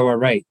lower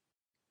rate?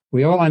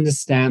 We all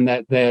understand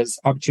that there's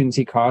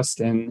opportunity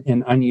cost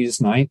in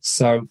unused nights.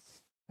 So,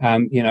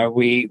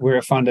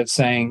 we're fond of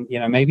saying,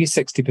 maybe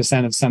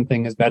 60% of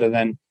something is better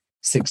than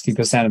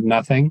 60% of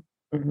nothing.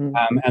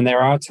 And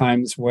there are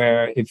times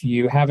where, if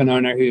you have an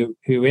owner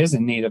who is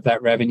in need of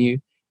that revenue,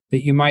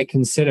 that you might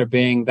consider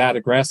being that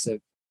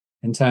aggressive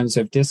in terms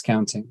of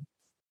discounting.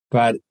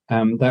 But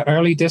the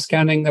early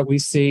discounting that we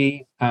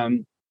see,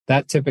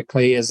 that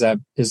typically is a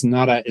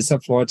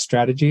flawed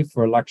strategy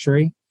for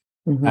luxury.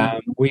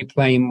 We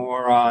play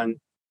more on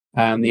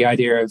the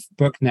idea of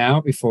book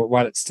now before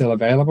while it's still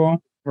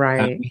available.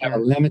 Right. We have a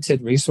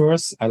limited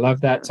resource. I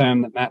love that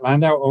term that Matt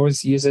Landau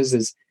always uses,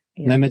 is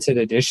limited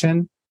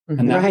edition.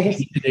 And that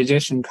limited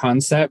edition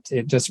concept,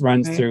 it just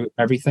runs through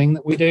everything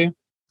that we do.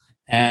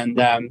 And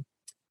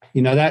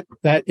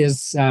that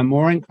is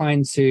more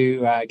inclined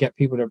to get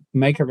people to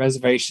make a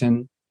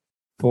reservation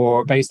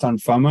based on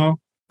FOMO,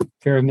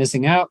 fear of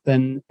missing out,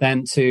 than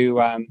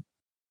to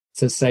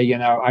say,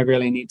 I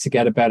really need to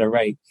get a better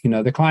rate.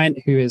 The client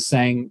who is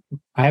saying,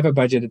 I have a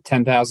budget of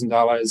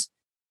 $10,000,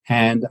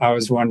 and I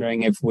was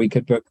wondering if we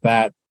could book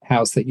that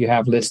house that you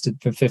have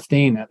listed for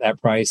 15 at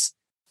that price.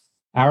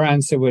 Our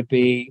answer would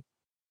be,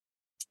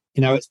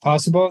 it's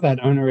possible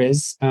that owner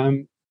is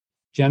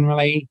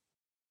generally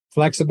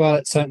flexible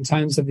at certain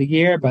times of the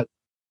year, but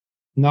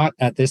not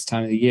at this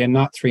time of the year,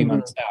 not 3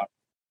 months out.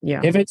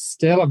 Yeah. If it's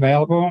still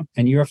available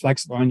and you're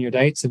flexible on your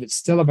dates, if it's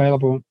still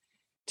available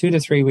 2 to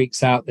 3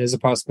 weeks out, there's a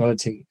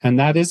possibility. And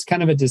that is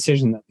kind of a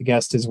decision that the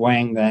guest is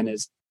weighing then,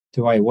 is,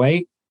 do I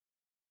wait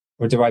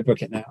or do I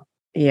book it now?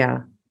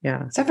 Yeah.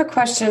 Yeah. So I have a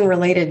question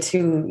related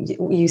to,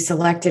 you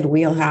selected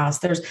Wheelhouse.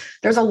 There's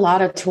a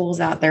lot of tools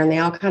out there, and they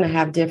all kind of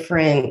have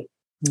different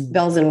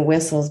bells and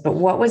whistles. But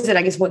what was it,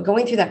 I guess,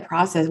 going through that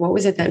process, what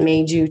was it that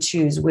made you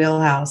choose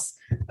Wheelhouse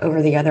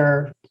over the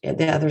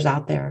others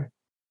out there?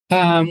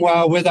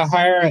 Well, with a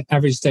higher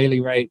average daily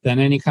rate, then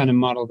any kind of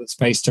model that's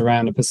based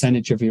around a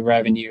percentage of your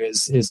revenue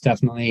is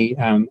definitely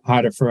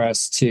harder for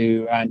us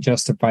to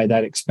justify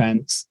that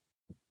expense.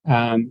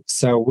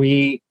 So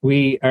we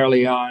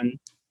early on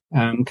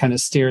kind of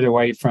steered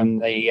away from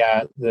the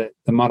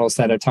models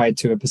that are tied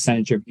to a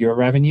percentage of your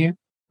revenue.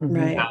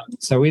 Right.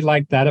 So we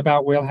liked that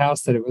about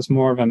Wheelhouse, that it was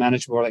more of a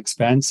manageable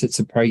expense. It's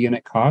a per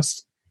unit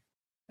cost.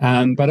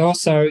 But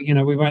also,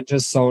 we weren't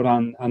just sold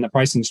on the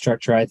pricing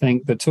structure. I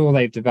think the tool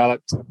they've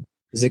developed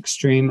is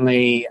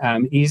extremely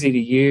easy to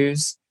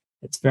use.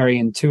 It's very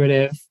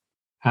intuitive.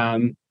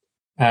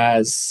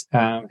 As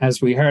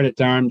we heard at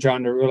Durham,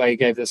 John Derule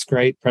gave this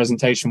great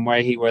presentation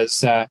where he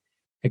was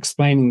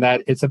explaining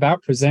that it's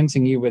about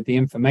presenting you with the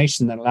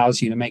information that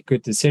allows you to make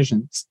good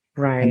decisions.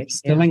 Right. And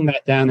distilling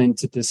that down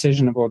into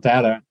decisionable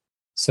data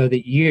so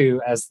that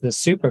you, as the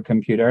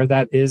supercomputer,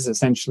 that is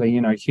essentially,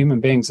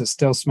 human beings are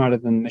still smarter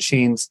than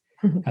machines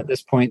at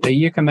this point, that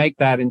you can make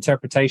that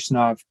interpretation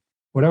of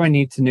what do I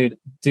need to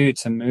do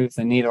to move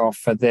the needle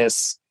for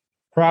this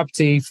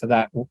property for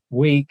that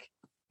week.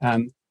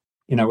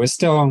 We're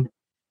still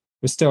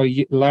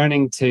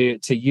learning to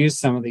use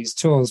some of these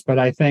tools, but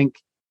I think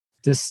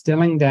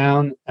distilling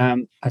down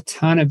a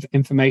ton of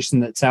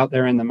information that's out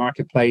there in the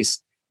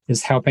marketplace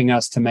is helping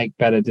us to make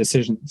better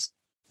decisions.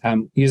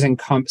 Using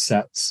comp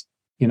sets,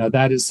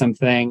 that is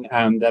something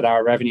that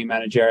our revenue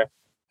manager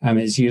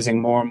is using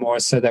more and more,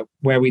 so that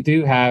where we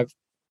do have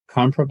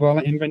comparable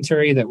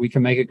inventory, that we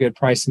can make a good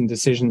pricing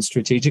decision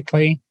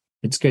strategically.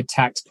 It's good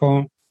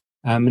tactical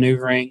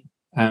maneuvering,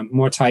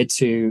 more tied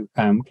to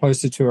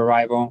closer to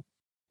arrival,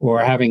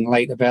 or having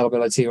late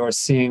availability, or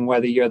seeing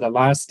whether you're the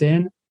last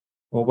in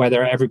or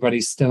whether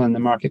everybody's still in the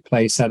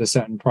marketplace at a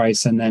certain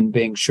price, and then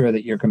being sure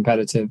that you're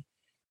competitive.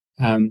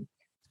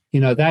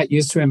 That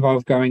used to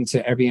involve going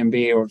to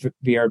Airbnb or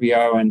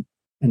VRBO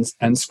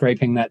and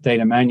scraping that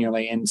data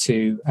manually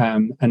into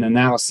an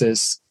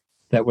analysis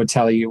that would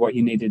tell you what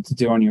you needed to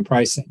do on your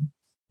pricing.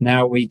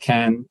 Now we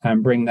can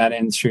bring that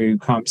in through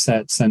comp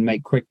sets and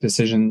make quick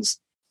decisions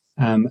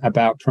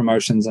about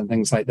promotions and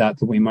things like that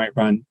we might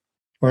run,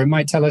 or it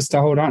might tell us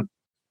to hold on.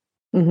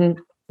 Mm-hmm.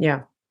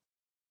 Yeah.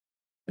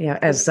 Yeah.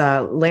 As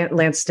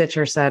Lance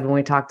Stitcher said when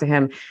we talked to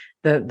him,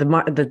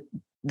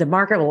 the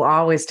market will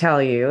always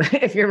tell you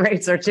if your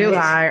rates are too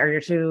high or you're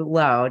too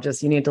low.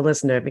 Just you need to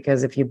listen to it,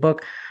 because if you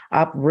book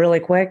up really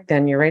quick,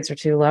 then your rates are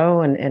too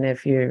low, and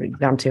if you're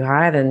down too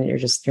high, then you're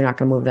not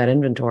going to move that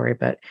inventory.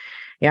 But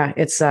yeah,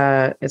 it's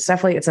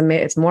definitely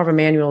it's more of a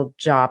manual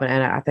job,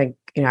 and I think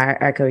I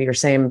echo your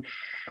same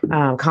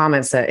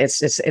comments that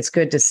it's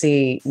good to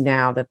see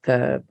now that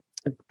the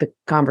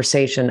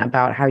conversation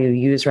about how you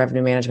use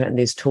revenue management and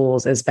these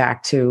tools is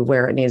back to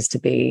where it needs to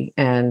be.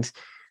 And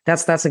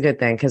that's a good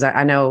thing, because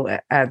I know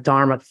at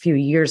Dharma a few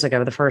years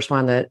ago, the first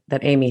one that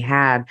Amy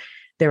had,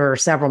 there were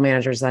several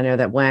managers I know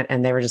that went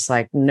and they were just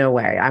like, no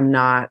way, I'm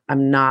not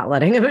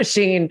letting a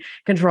machine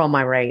control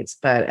my rates.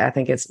 But I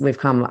think we've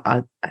come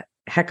a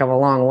heck of a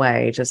long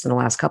way just in the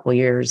last couple of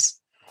years.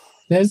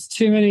 There's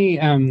too many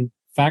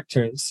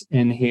factors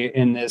in here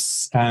in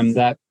this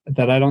that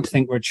I don't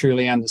think were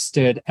truly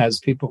understood as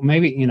people.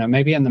 Maybe in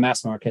the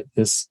mass market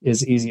this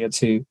is easier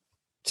to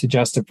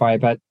justify,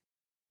 but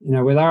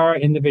with our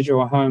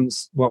individual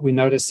homes, what we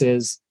notice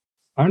is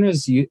owner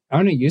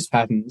use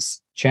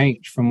patterns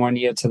change from one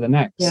year to the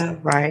next. Yeah,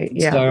 right.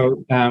 Yeah.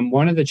 So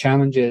one of the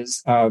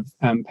challenges of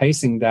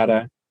pacing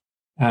data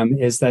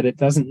is that it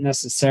doesn't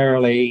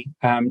necessarily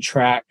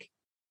track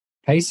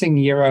pacing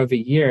year over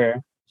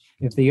year.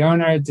 If the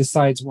owner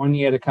decides 1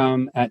 year to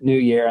come at New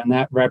Year, and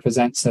that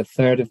represents a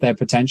third of their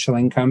potential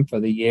income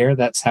for the year,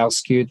 that's how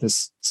skewed the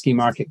ski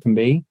market can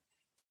be.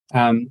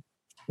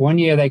 1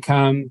 year they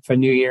come for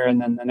New Year,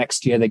 and then the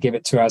next year they give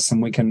it to us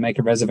and we can make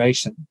a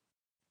reservation.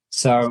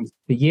 So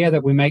the year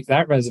that we make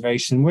that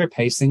reservation, we're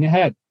pacing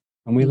ahead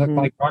and we look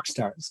like rock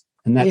stars.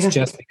 And that's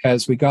just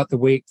because we got the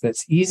week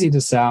that's easy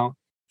to sell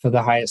for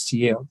the highest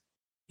yield.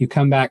 You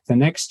come back the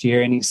next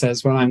year and he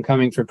says, well, I'm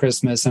coming for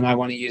Christmas and I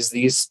want to use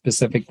these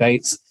specific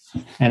dates,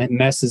 and it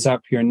messes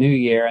up your New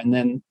Year. And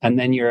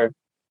then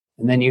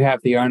you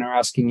have the owner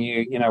asking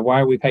you,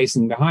 why are we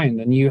pacing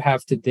behind? And you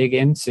have to dig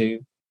into,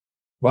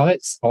 well,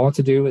 it's all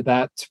to do with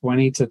that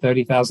 $20,000 to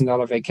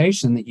 $30,000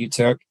 vacation that you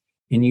took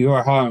in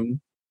your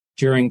home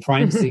during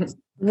prime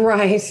season.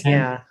 Right.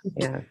 Yeah.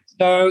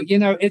 So,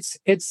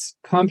 it's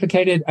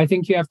complicated. I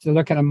think you have to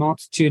look at a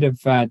multitude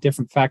of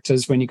different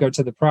factors when you go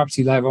to the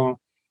property level.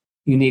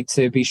 You need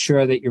to be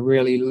sure that you're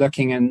really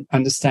looking and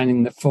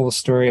understanding the full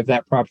story of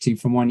that property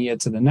from 1 year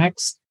to the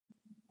next.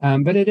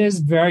 But it is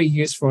very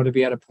useful to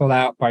be able to pull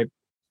out by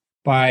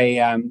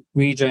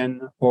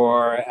region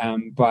or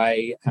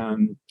by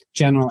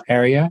general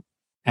area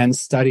and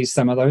study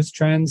some of those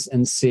trends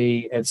and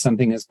see if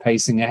something is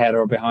pacing ahead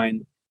or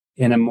behind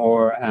in a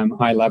more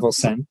high level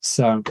sense.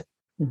 So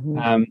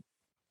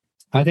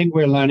I think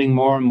we're learning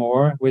more and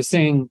more. We're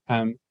seeing,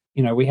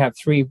 we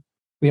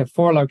have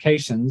 4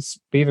 locations,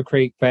 Beaver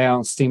Creek,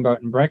 Vail,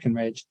 Steamboat, and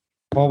Breckenridge,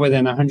 all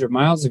within 100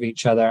 miles of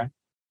each other.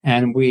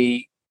 And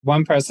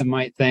one person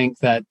might think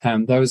that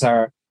those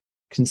are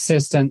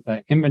consistent,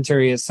 the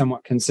inventory is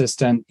somewhat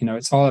consistent,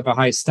 it's all of a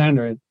high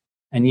standard.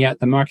 And yet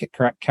the market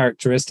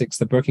characteristics,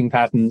 the booking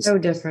patterns so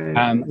different.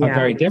 Are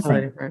very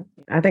different.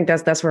 I think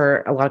that's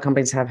where a lot of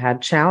companies have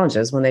had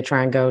challenges when they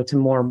try and go to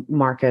more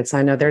markets.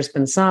 I know there's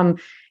been some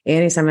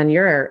Annie, some in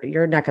your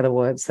neck of the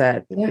woods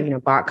that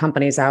bought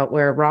companies out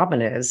where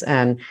Robin is,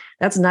 and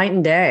that's night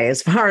and day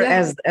as far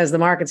as the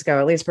markets go.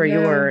 At least where you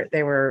were,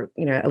 they were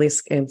at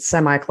least in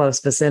semi close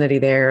vicinity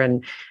there,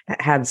 and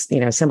had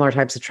similar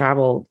types of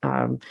travel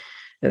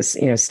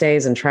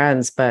stays and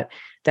trends, but.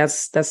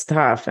 That's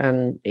tough.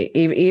 And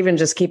even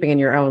just keeping in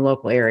your own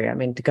local area. I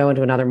mean, to go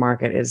into another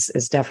market is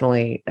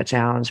definitely a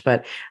challenge,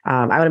 but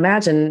I would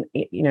imagine,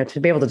 to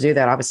be able to do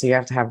that, obviously you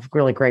have to have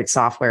really great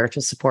software to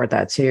support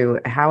that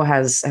too. How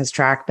has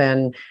Track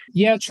been?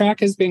 Yeah, Track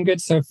has been good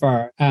so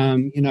far.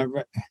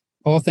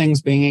 All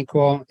things being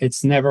equal,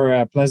 it's never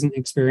a pleasant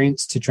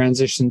experience to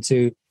transition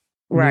to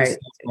right.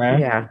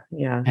 software.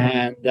 Yeah.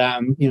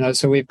 And,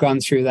 so we've gone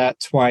through that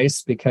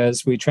twice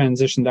because we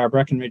transitioned our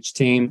Breckenridge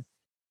team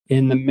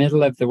in the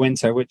middle of the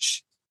winter,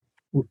 which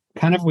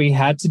kind of we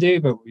had to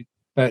do,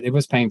 but it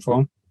was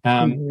painful.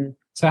 So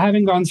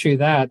having gone through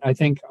that, I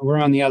think we're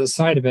on the other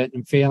side of it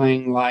and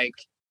feeling like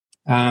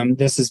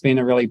this has been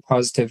a really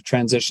positive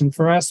transition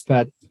for us.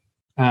 But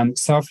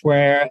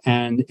software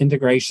and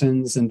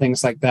integrations and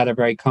things like that are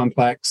very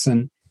complex.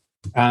 And,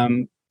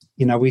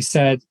 we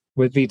said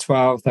with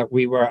V12 that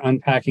we were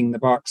unpacking the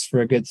box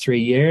for a good 3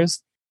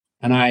 years.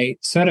 And I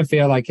sort of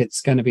feel like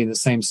it's going to be the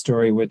same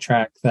story with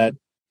Track, that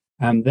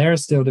they're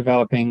still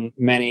developing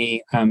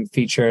many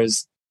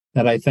features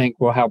that I think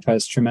will help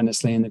us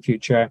tremendously in the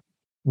future.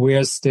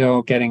 We're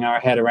still getting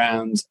our head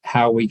around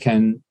how we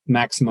can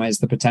maximize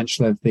the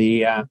potential of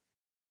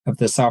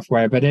the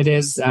software, but it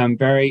is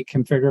very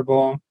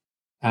configurable.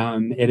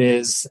 It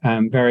is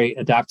very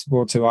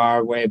adaptable to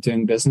our way of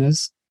doing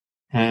business,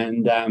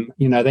 and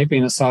they've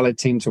been a solid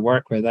team to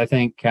work with. I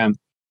think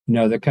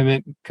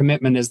the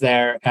commitment is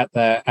there at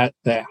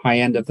the high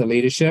end of the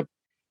leadership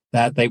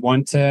that they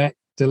want to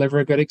deliver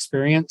a good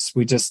experience.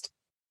 We just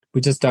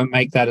don't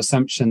make that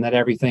assumption that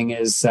everything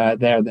is there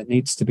that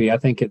needs to be. I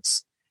think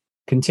it's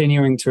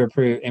continuing to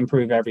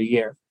improve every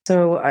year.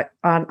 So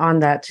on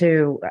that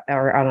too,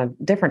 or on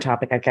a different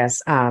topic, I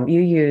guess, you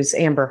use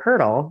Amber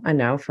Hurdle, I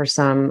know, for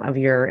some of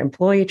your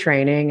employee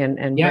training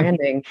and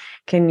branding.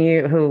 Can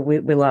you, we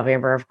love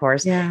Amber, of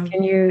course. Yeah.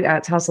 Can you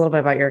tell us a little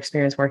bit about your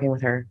experience working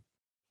with her?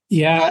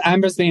 Yeah,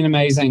 Amber's been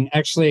amazing.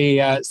 Actually,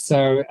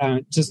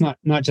 just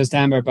not just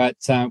Amber, but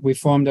we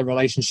formed a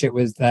relationship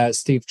with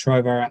Steve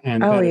Trover.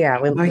 And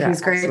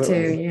he's great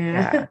too.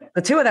 Yeah.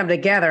 The two of them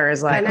together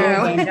is like, I know.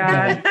 Oh my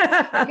God.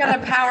 You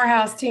got a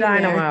powerhouse team.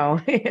 Dynamo.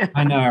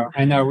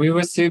 I know. We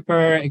were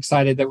super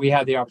excited that we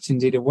had the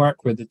opportunity to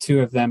work with the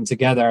two of them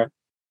together.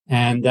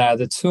 And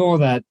the tool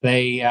that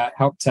they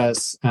helped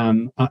us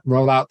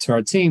roll out to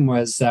our team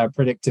was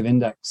Predictive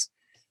Index.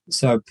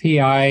 So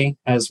PI,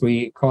 as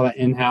we call it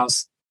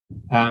in-house,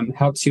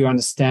 helps you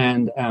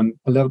understand a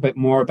little bit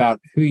more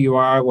about who you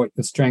are, what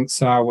your strengths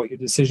are, what your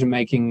decision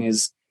making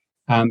is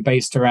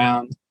based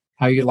around,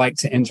 how you like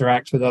to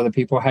interact with other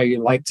people, how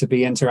you like to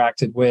be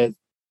interacted with,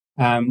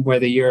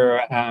 whether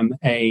you're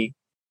a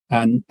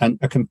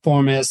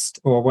conformist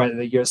or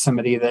whether you're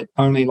somebody that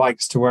only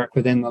likes to work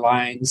within the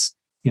lines,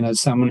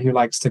 someone who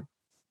likes to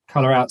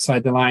color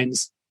outside the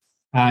lines,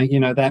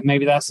 that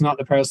maybe that's not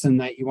the person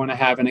that you want to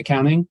have in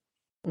accounting.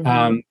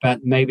 But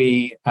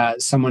maybe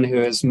someone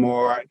who is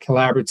more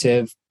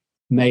collaborative,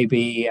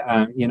 maybe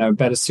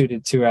better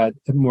suited to a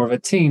more of a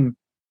team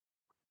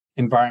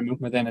environment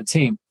within a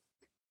team.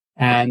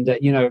 And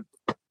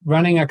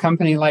running a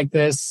company like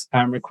this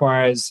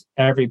requires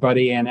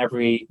everybody and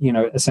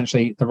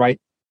essentially the right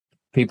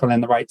people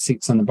in the right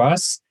seats on the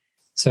bus,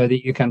 so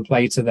that you can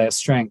play to their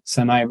strengths.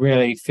 And I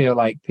really feel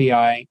like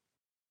PI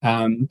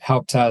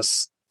helped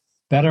us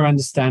better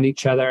understand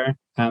each other,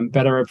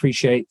 better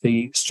appreciate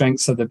the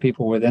strengths of the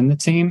people within the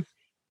team.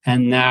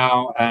 And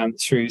now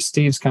through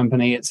Steve's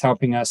company, it's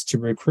helping us to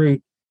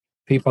recruit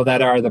people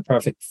that are the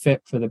perfect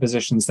fit for the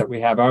positions that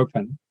we have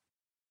open.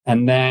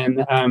 And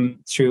then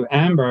through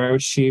Amber,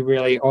 she's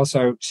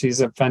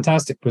a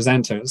fantastic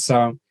presenter.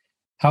 So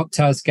helped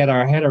us get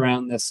our head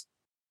around this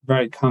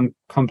very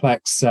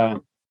complex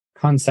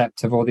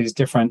concept of all these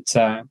different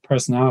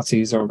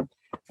personalities or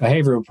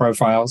behavioral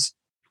profiles.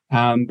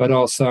 But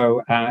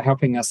also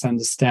helping us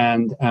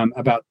understand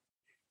about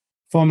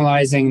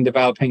formalizing,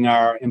 developing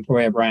our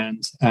employer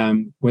brand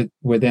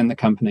within the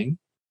company.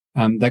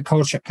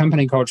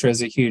 Company culture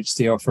is a huge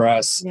deal for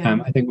us. Yeah.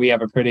 I think we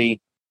have a pretty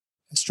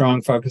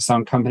strong focus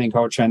on company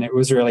culture, and it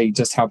was really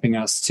just helping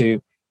us to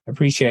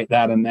appreciate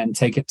that and then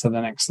take it to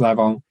the next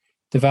level,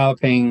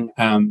 developing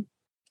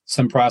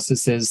some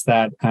processes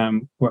that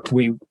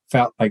we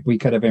felt like we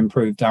could have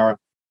improved our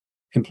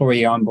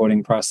employee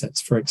onboarding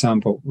process, for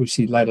example, which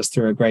he led us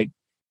through a great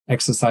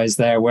exercise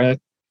there where,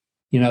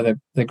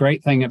 the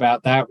great thing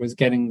about that was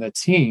getting the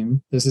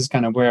team. This is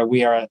kind of where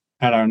we are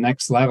at our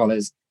next level,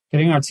 is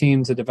getting our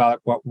team to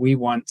develop what we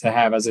want to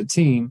have as a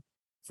team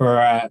for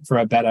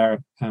a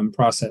better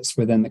process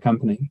within the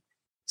company.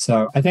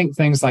 So I think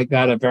things like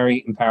that are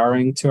very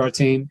empowering to our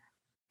team.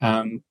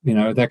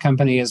 The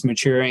company is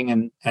maturing,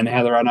 and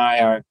Heather and I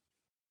are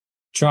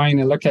trying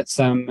to look at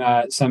some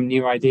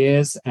new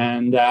ideas,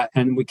 and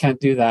we can't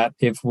do that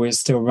if we're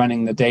still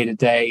running the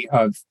day-to-day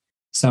of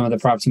some of the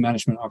property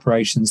management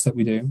operations that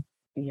we do.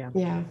 Yeah.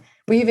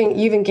 Well,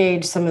 you've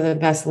engaged some of the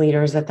best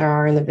leaders that there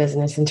are in the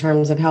business in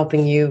terms of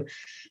helping you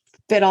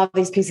fit all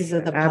these pieces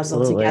of the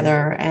puzzle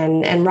together.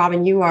 And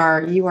Robin, you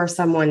are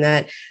someone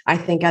that I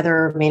think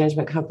other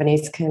management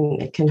companies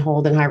can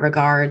hold in high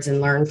regards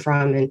and learn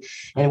from.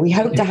 And we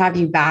hope to have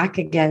you back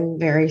again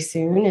very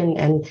soon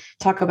and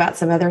talk about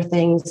some other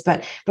things.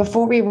 But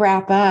before we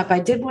wrap up, I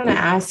did want to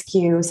ask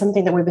you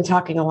something that we've been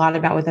talking a lot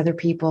about with other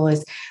people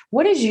is,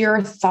 what is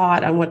your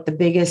thought on what the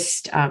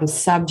biggest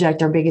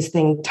subject or biggest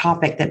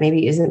topic that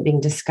maybe isn't being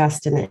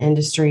discussed in the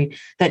industry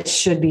that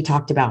should be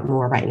talked about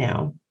more right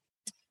now?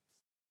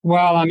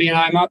 Well, I mean,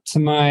 I'm up to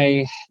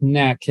my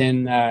neck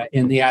in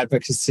the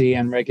advocacy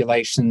and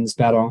regulations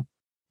battle.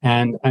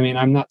 And I mean,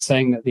 I'm not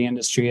saying that the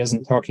industry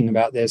isn't talking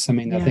about this. I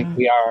mean, I think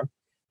we are.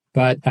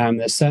 But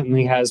there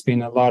certainly has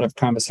been a lot of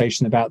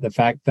conversation about the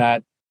fact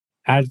that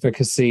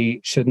advocacy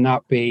should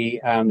not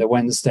be the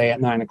Wednesday at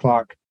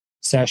 9:00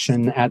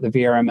 session at the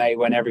VRMA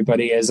when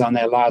everybody is on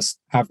their last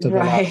after the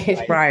last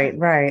night.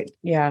 Right.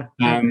 Yeah.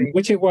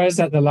 Which it was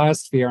at the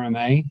last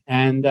VRMA.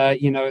 And,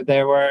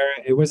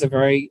 it was a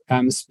very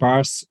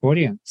sparse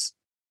audience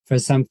for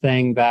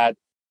something that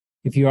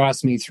if you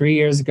asked me 3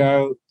 years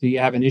ago, do you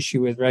have an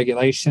issue with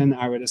regulation?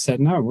 I would have said,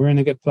 no, we're in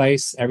a good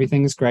place.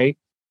 Everything's great.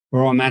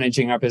 We're all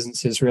managing our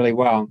businesses really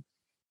well.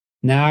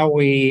 Now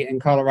we, in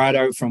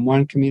Colorado, from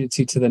one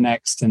community to the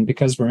next, and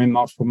because we're in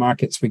multiple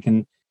markets, we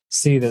can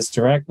see this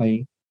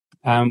directly.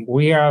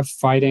 We're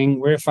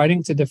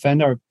fighting to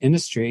defend our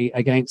industry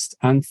against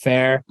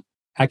unfair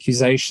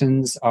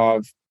accusations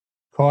of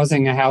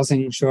causing a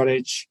housing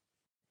shortage,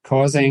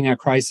 causing a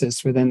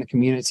crisis within the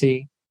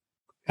community.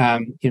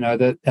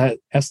 The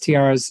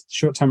STRs,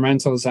 short-term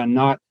rentals, are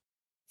not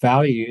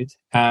valued.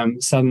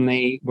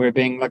 Suddenly we're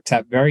being looked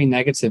at very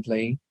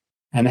negatively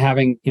and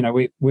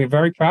we're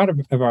very proud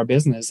of our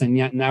business. And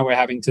yet now we're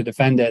having to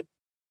defend it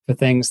for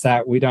things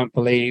that we don't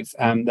believe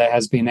there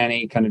has been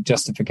any kind of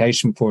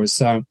justification for.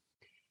 So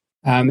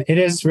it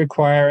is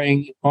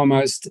requiring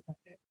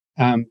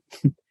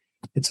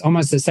it's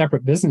almost a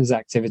separate business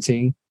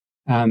activity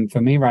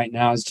for me right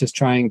now, is just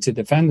trying to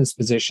defend this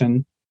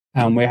position.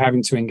 We're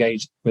having to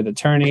engage with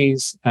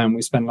attorneys.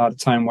 We spend a lot of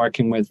time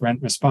working with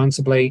Rent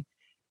Responsibly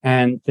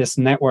and this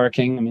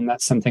networking. I mean,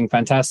 that's something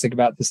fantastic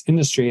about this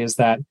industry, is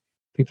that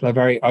people are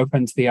very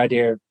open to the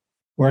idea of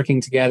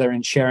working together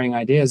and sharing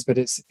ideas, but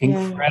it's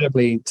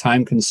incredibly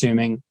time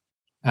consuming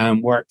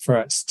work for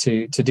us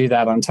to do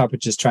that on top of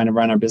just trying to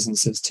run our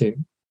businesses too.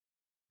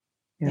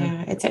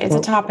 It's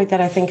a topic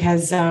that I think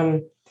has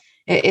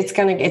it's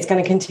going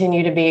to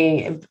continue to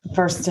be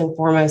first and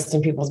foremost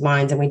in people's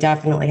minds, and we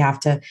definitely have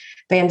to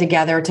band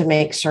together to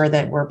make sure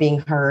that we're being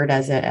heard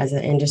as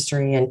an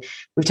industry. And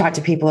we've talked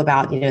to people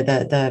about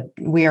the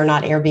we are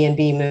not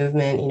Airbnb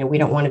movement. We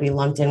don't want to be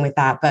lumped in with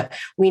that, but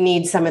we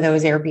need some of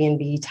those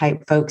Airbnb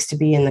type folks to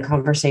be in the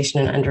conversation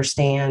and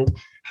understand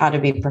how to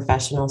be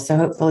professional. So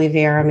hopefully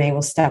VRMA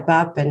will step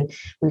up and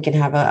we can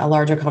have a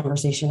larger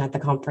conversation at the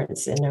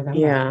conference in November.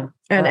 Yeah.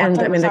 And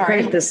I mean,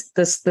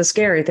 the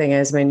scary thing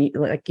is, I mean,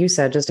 like you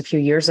said, just a few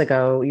years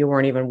ago, you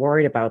weren't even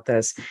worried about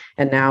this.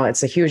 And now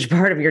it's a huge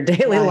part of your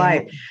daily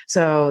life.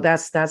 So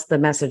that's the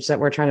message that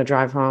we're trying to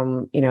drive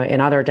home,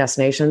 in other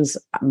destinations,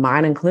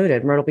 mine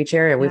included, Myrtle Beach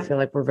area. We feel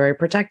like we're very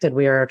protected.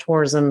 We are a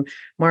tourism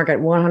market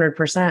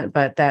 100%,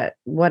 but that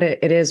what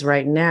it is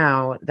right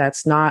now,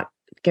 that's not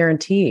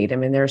guaranteed. I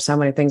mean, there are so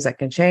many things that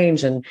can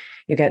change, and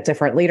you get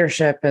different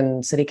leadership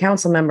and city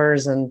council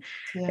members, and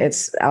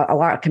it's a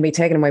lot can be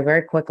taken away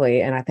very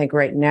quickly. And I think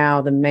right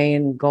now the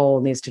main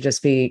goal needs to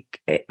just be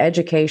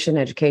education,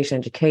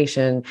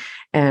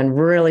 and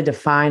really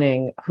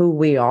defining who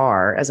we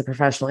are as a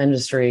professional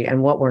industry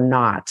and what we're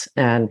not.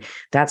 And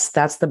that's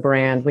the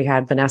brand. We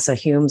had Vanessa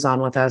Humes on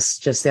with us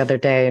just the other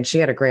day, and she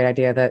had a great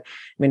idea that,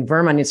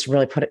 VRMA needs to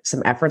really put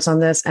some efforts on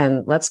this,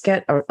 and let's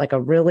get a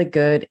really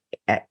good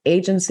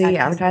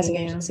advertising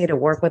agency to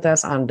work with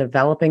us on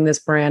developing this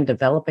brand,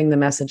 developing the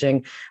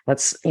messaging.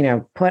 Let's,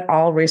 put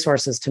all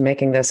resources to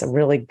making this a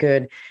really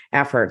good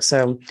effort.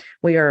 So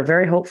we are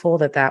very hopeful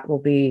that will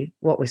be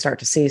what we start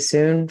to see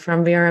soon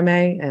from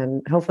VRMA,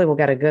 and hopefully we'll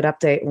get a good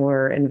update when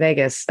we're in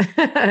Vegas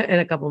in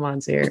a couple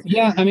months here.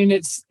 Yeah, I mean,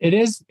 it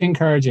is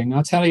encouraging.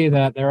 I'll tell you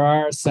that there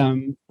are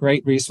some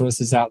great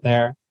resources out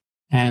there.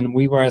 And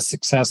we were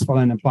successful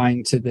in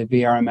applying to the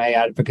VRMA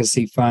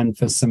Advocacy Fund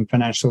for some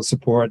financial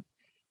support.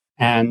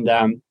 And,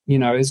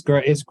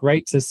 it's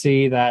great to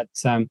see that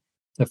the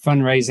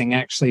fundraising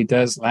actually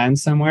does land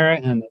somewhere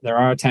and there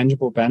are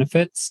tangible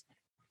benefits.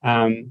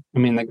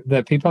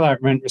 The people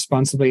at Rent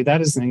Responsibly, that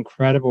is an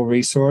incredible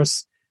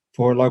resource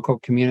for local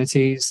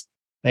communities.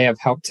 They have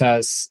helped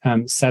us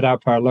set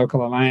up our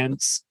local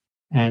alliance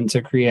and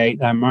to create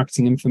a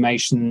marketing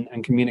information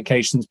and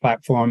communications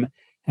platform,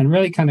 and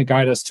really kind of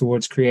guide us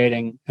towards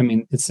creating.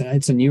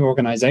 It's a new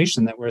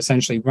organization that we're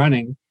essentially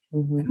running,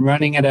 and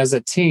running it as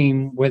a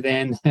team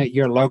within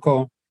your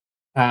local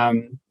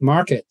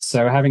market.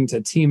 So having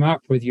to team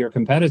up with your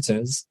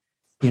competitors,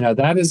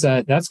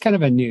 that's kind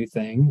of a new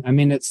thing.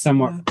 It's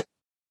somewhat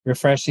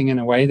refreshing in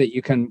a way that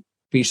you can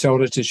be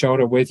shoulder to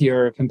shoulder with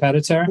your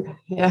competitor.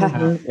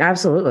 Yeah,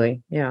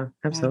 absolutely. Yeah,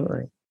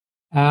 absolutely.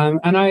 So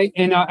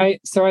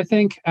I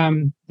think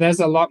there's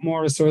a lot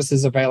more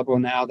resources available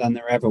now than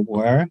there ever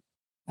were.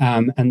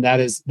 And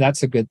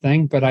that's a good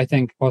thing. But I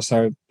think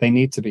also they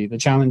need to be. The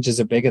challenges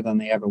are bigger than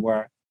they ever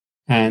were.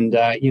 And,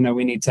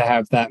 we need to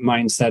have that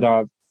mindset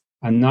of,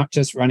 I'm not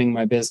just running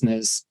my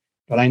business,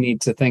 but I need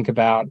to think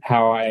about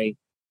how I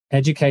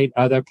educate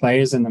other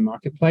players in the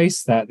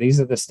marketplace that these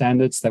are the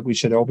standards that we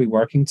should all be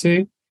working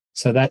to.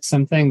 So that's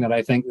something that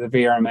I think the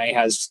VRMA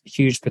has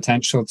huge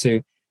potential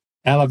to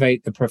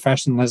elevate the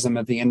professionalism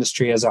of the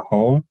industry as a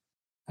whole.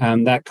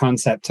 That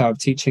concept of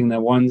teaching the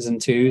ones and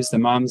twos, the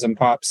moms and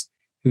pops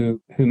who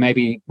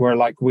maybe were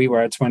like we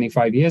were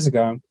 25 years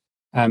ago,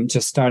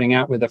 just starting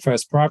out with the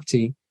first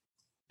property,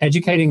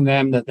 educating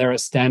them that there are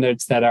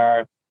standards that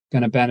are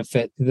going to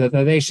benefit, that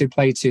they should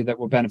play to, that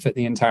will benefit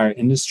the entire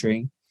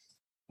industry.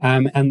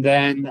 And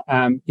then,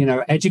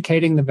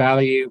 educating the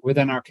value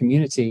within our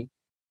community,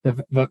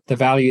 the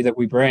value that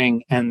we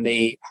bring and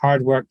the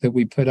hard work that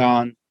we put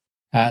on,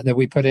 that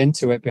we put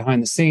into it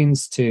behind the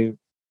scenes to,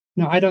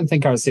 I don't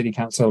think our city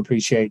council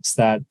appreciates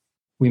that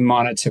we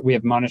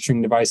have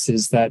monitoring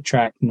devices that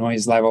track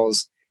noise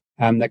levels,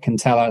 that can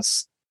tell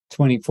us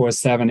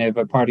 24/7 if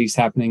a party's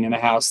happening in a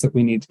house that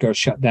we need to go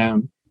shut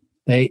down.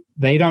 They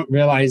don't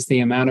realize the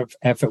amount of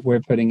effort we're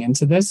putting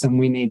into this, and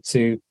we need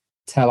to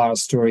tell our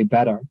story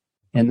better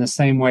in the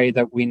same way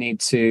that we need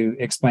to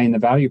explain the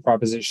value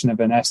proposition of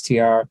an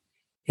STR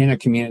in a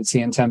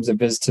community in terms of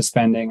visitor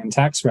spending and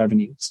tax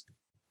revenues.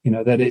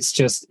 That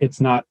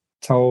it's not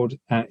told,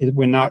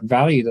 we're not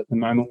valued at the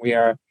moment.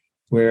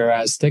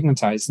 We're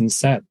stigmatized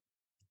instead.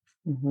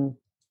 Mm-hmm.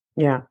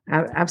 Yeah,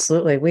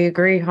 absolutely. We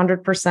agree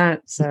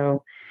 100%.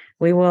 So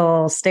we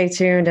will stay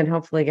tuned and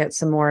hopefully get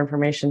some more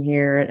information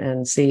here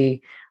and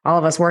see all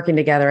of us working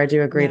together. I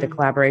do agree the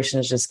collaboration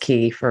is just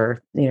key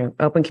for,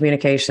 open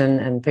communication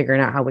and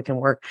figuring out how we can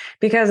work.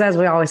 Because as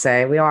we always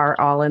say, we are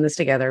all in this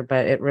together,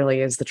 but it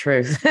really is the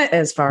truth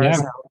as far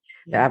as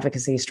the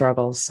advocacy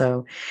struggles.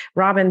 So,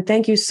 Robin,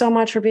 thank you so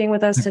much for being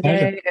with us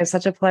today. It's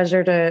such a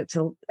pleasure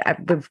to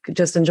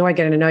just enjoy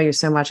getting to know you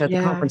so much at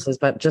the conferences,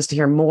 but just to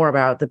hear more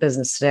about the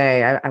business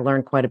today, I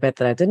learned quite a bit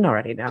that I didn't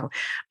already know.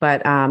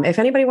 But if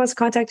anybody wants to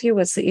contact you,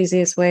 what's the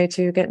easiest way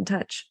to get in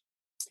touch?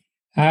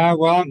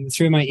 Well,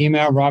 through my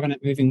email,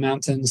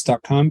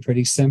 robin@movingmountains.com.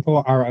 Pretty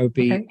simple.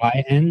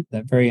 ROBIN,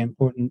 that very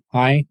important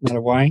I, not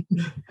a Y.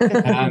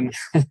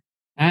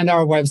 And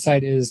our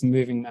website is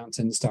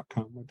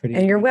movingmountains.com.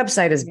 And your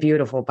website is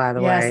beautiful, by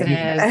the way. Yes, it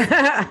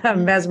is.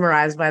 I'm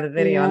mesmerized by the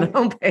video on the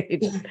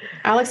homepage.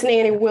 Alex and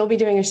Annie will be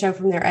doing a show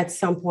from there at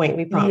some point,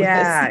 we promise.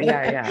 Yeah.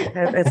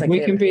 It's we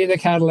can be the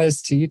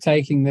catalyst to you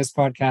taking this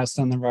podcast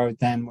on the road,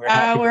 then we're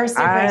happy. We're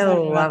so I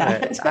love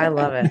it. I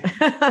love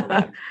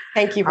it.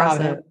 Thank you,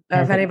 Robin. Awesome.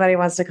 If anybody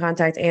wants to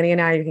contact Annie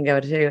and I, you can go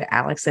to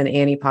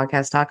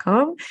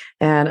alexandanniepodcast.com.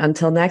 And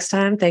until next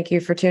time, thank you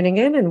for tuning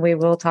in, and we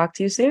will talk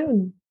to you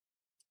soon.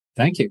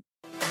 Thank you.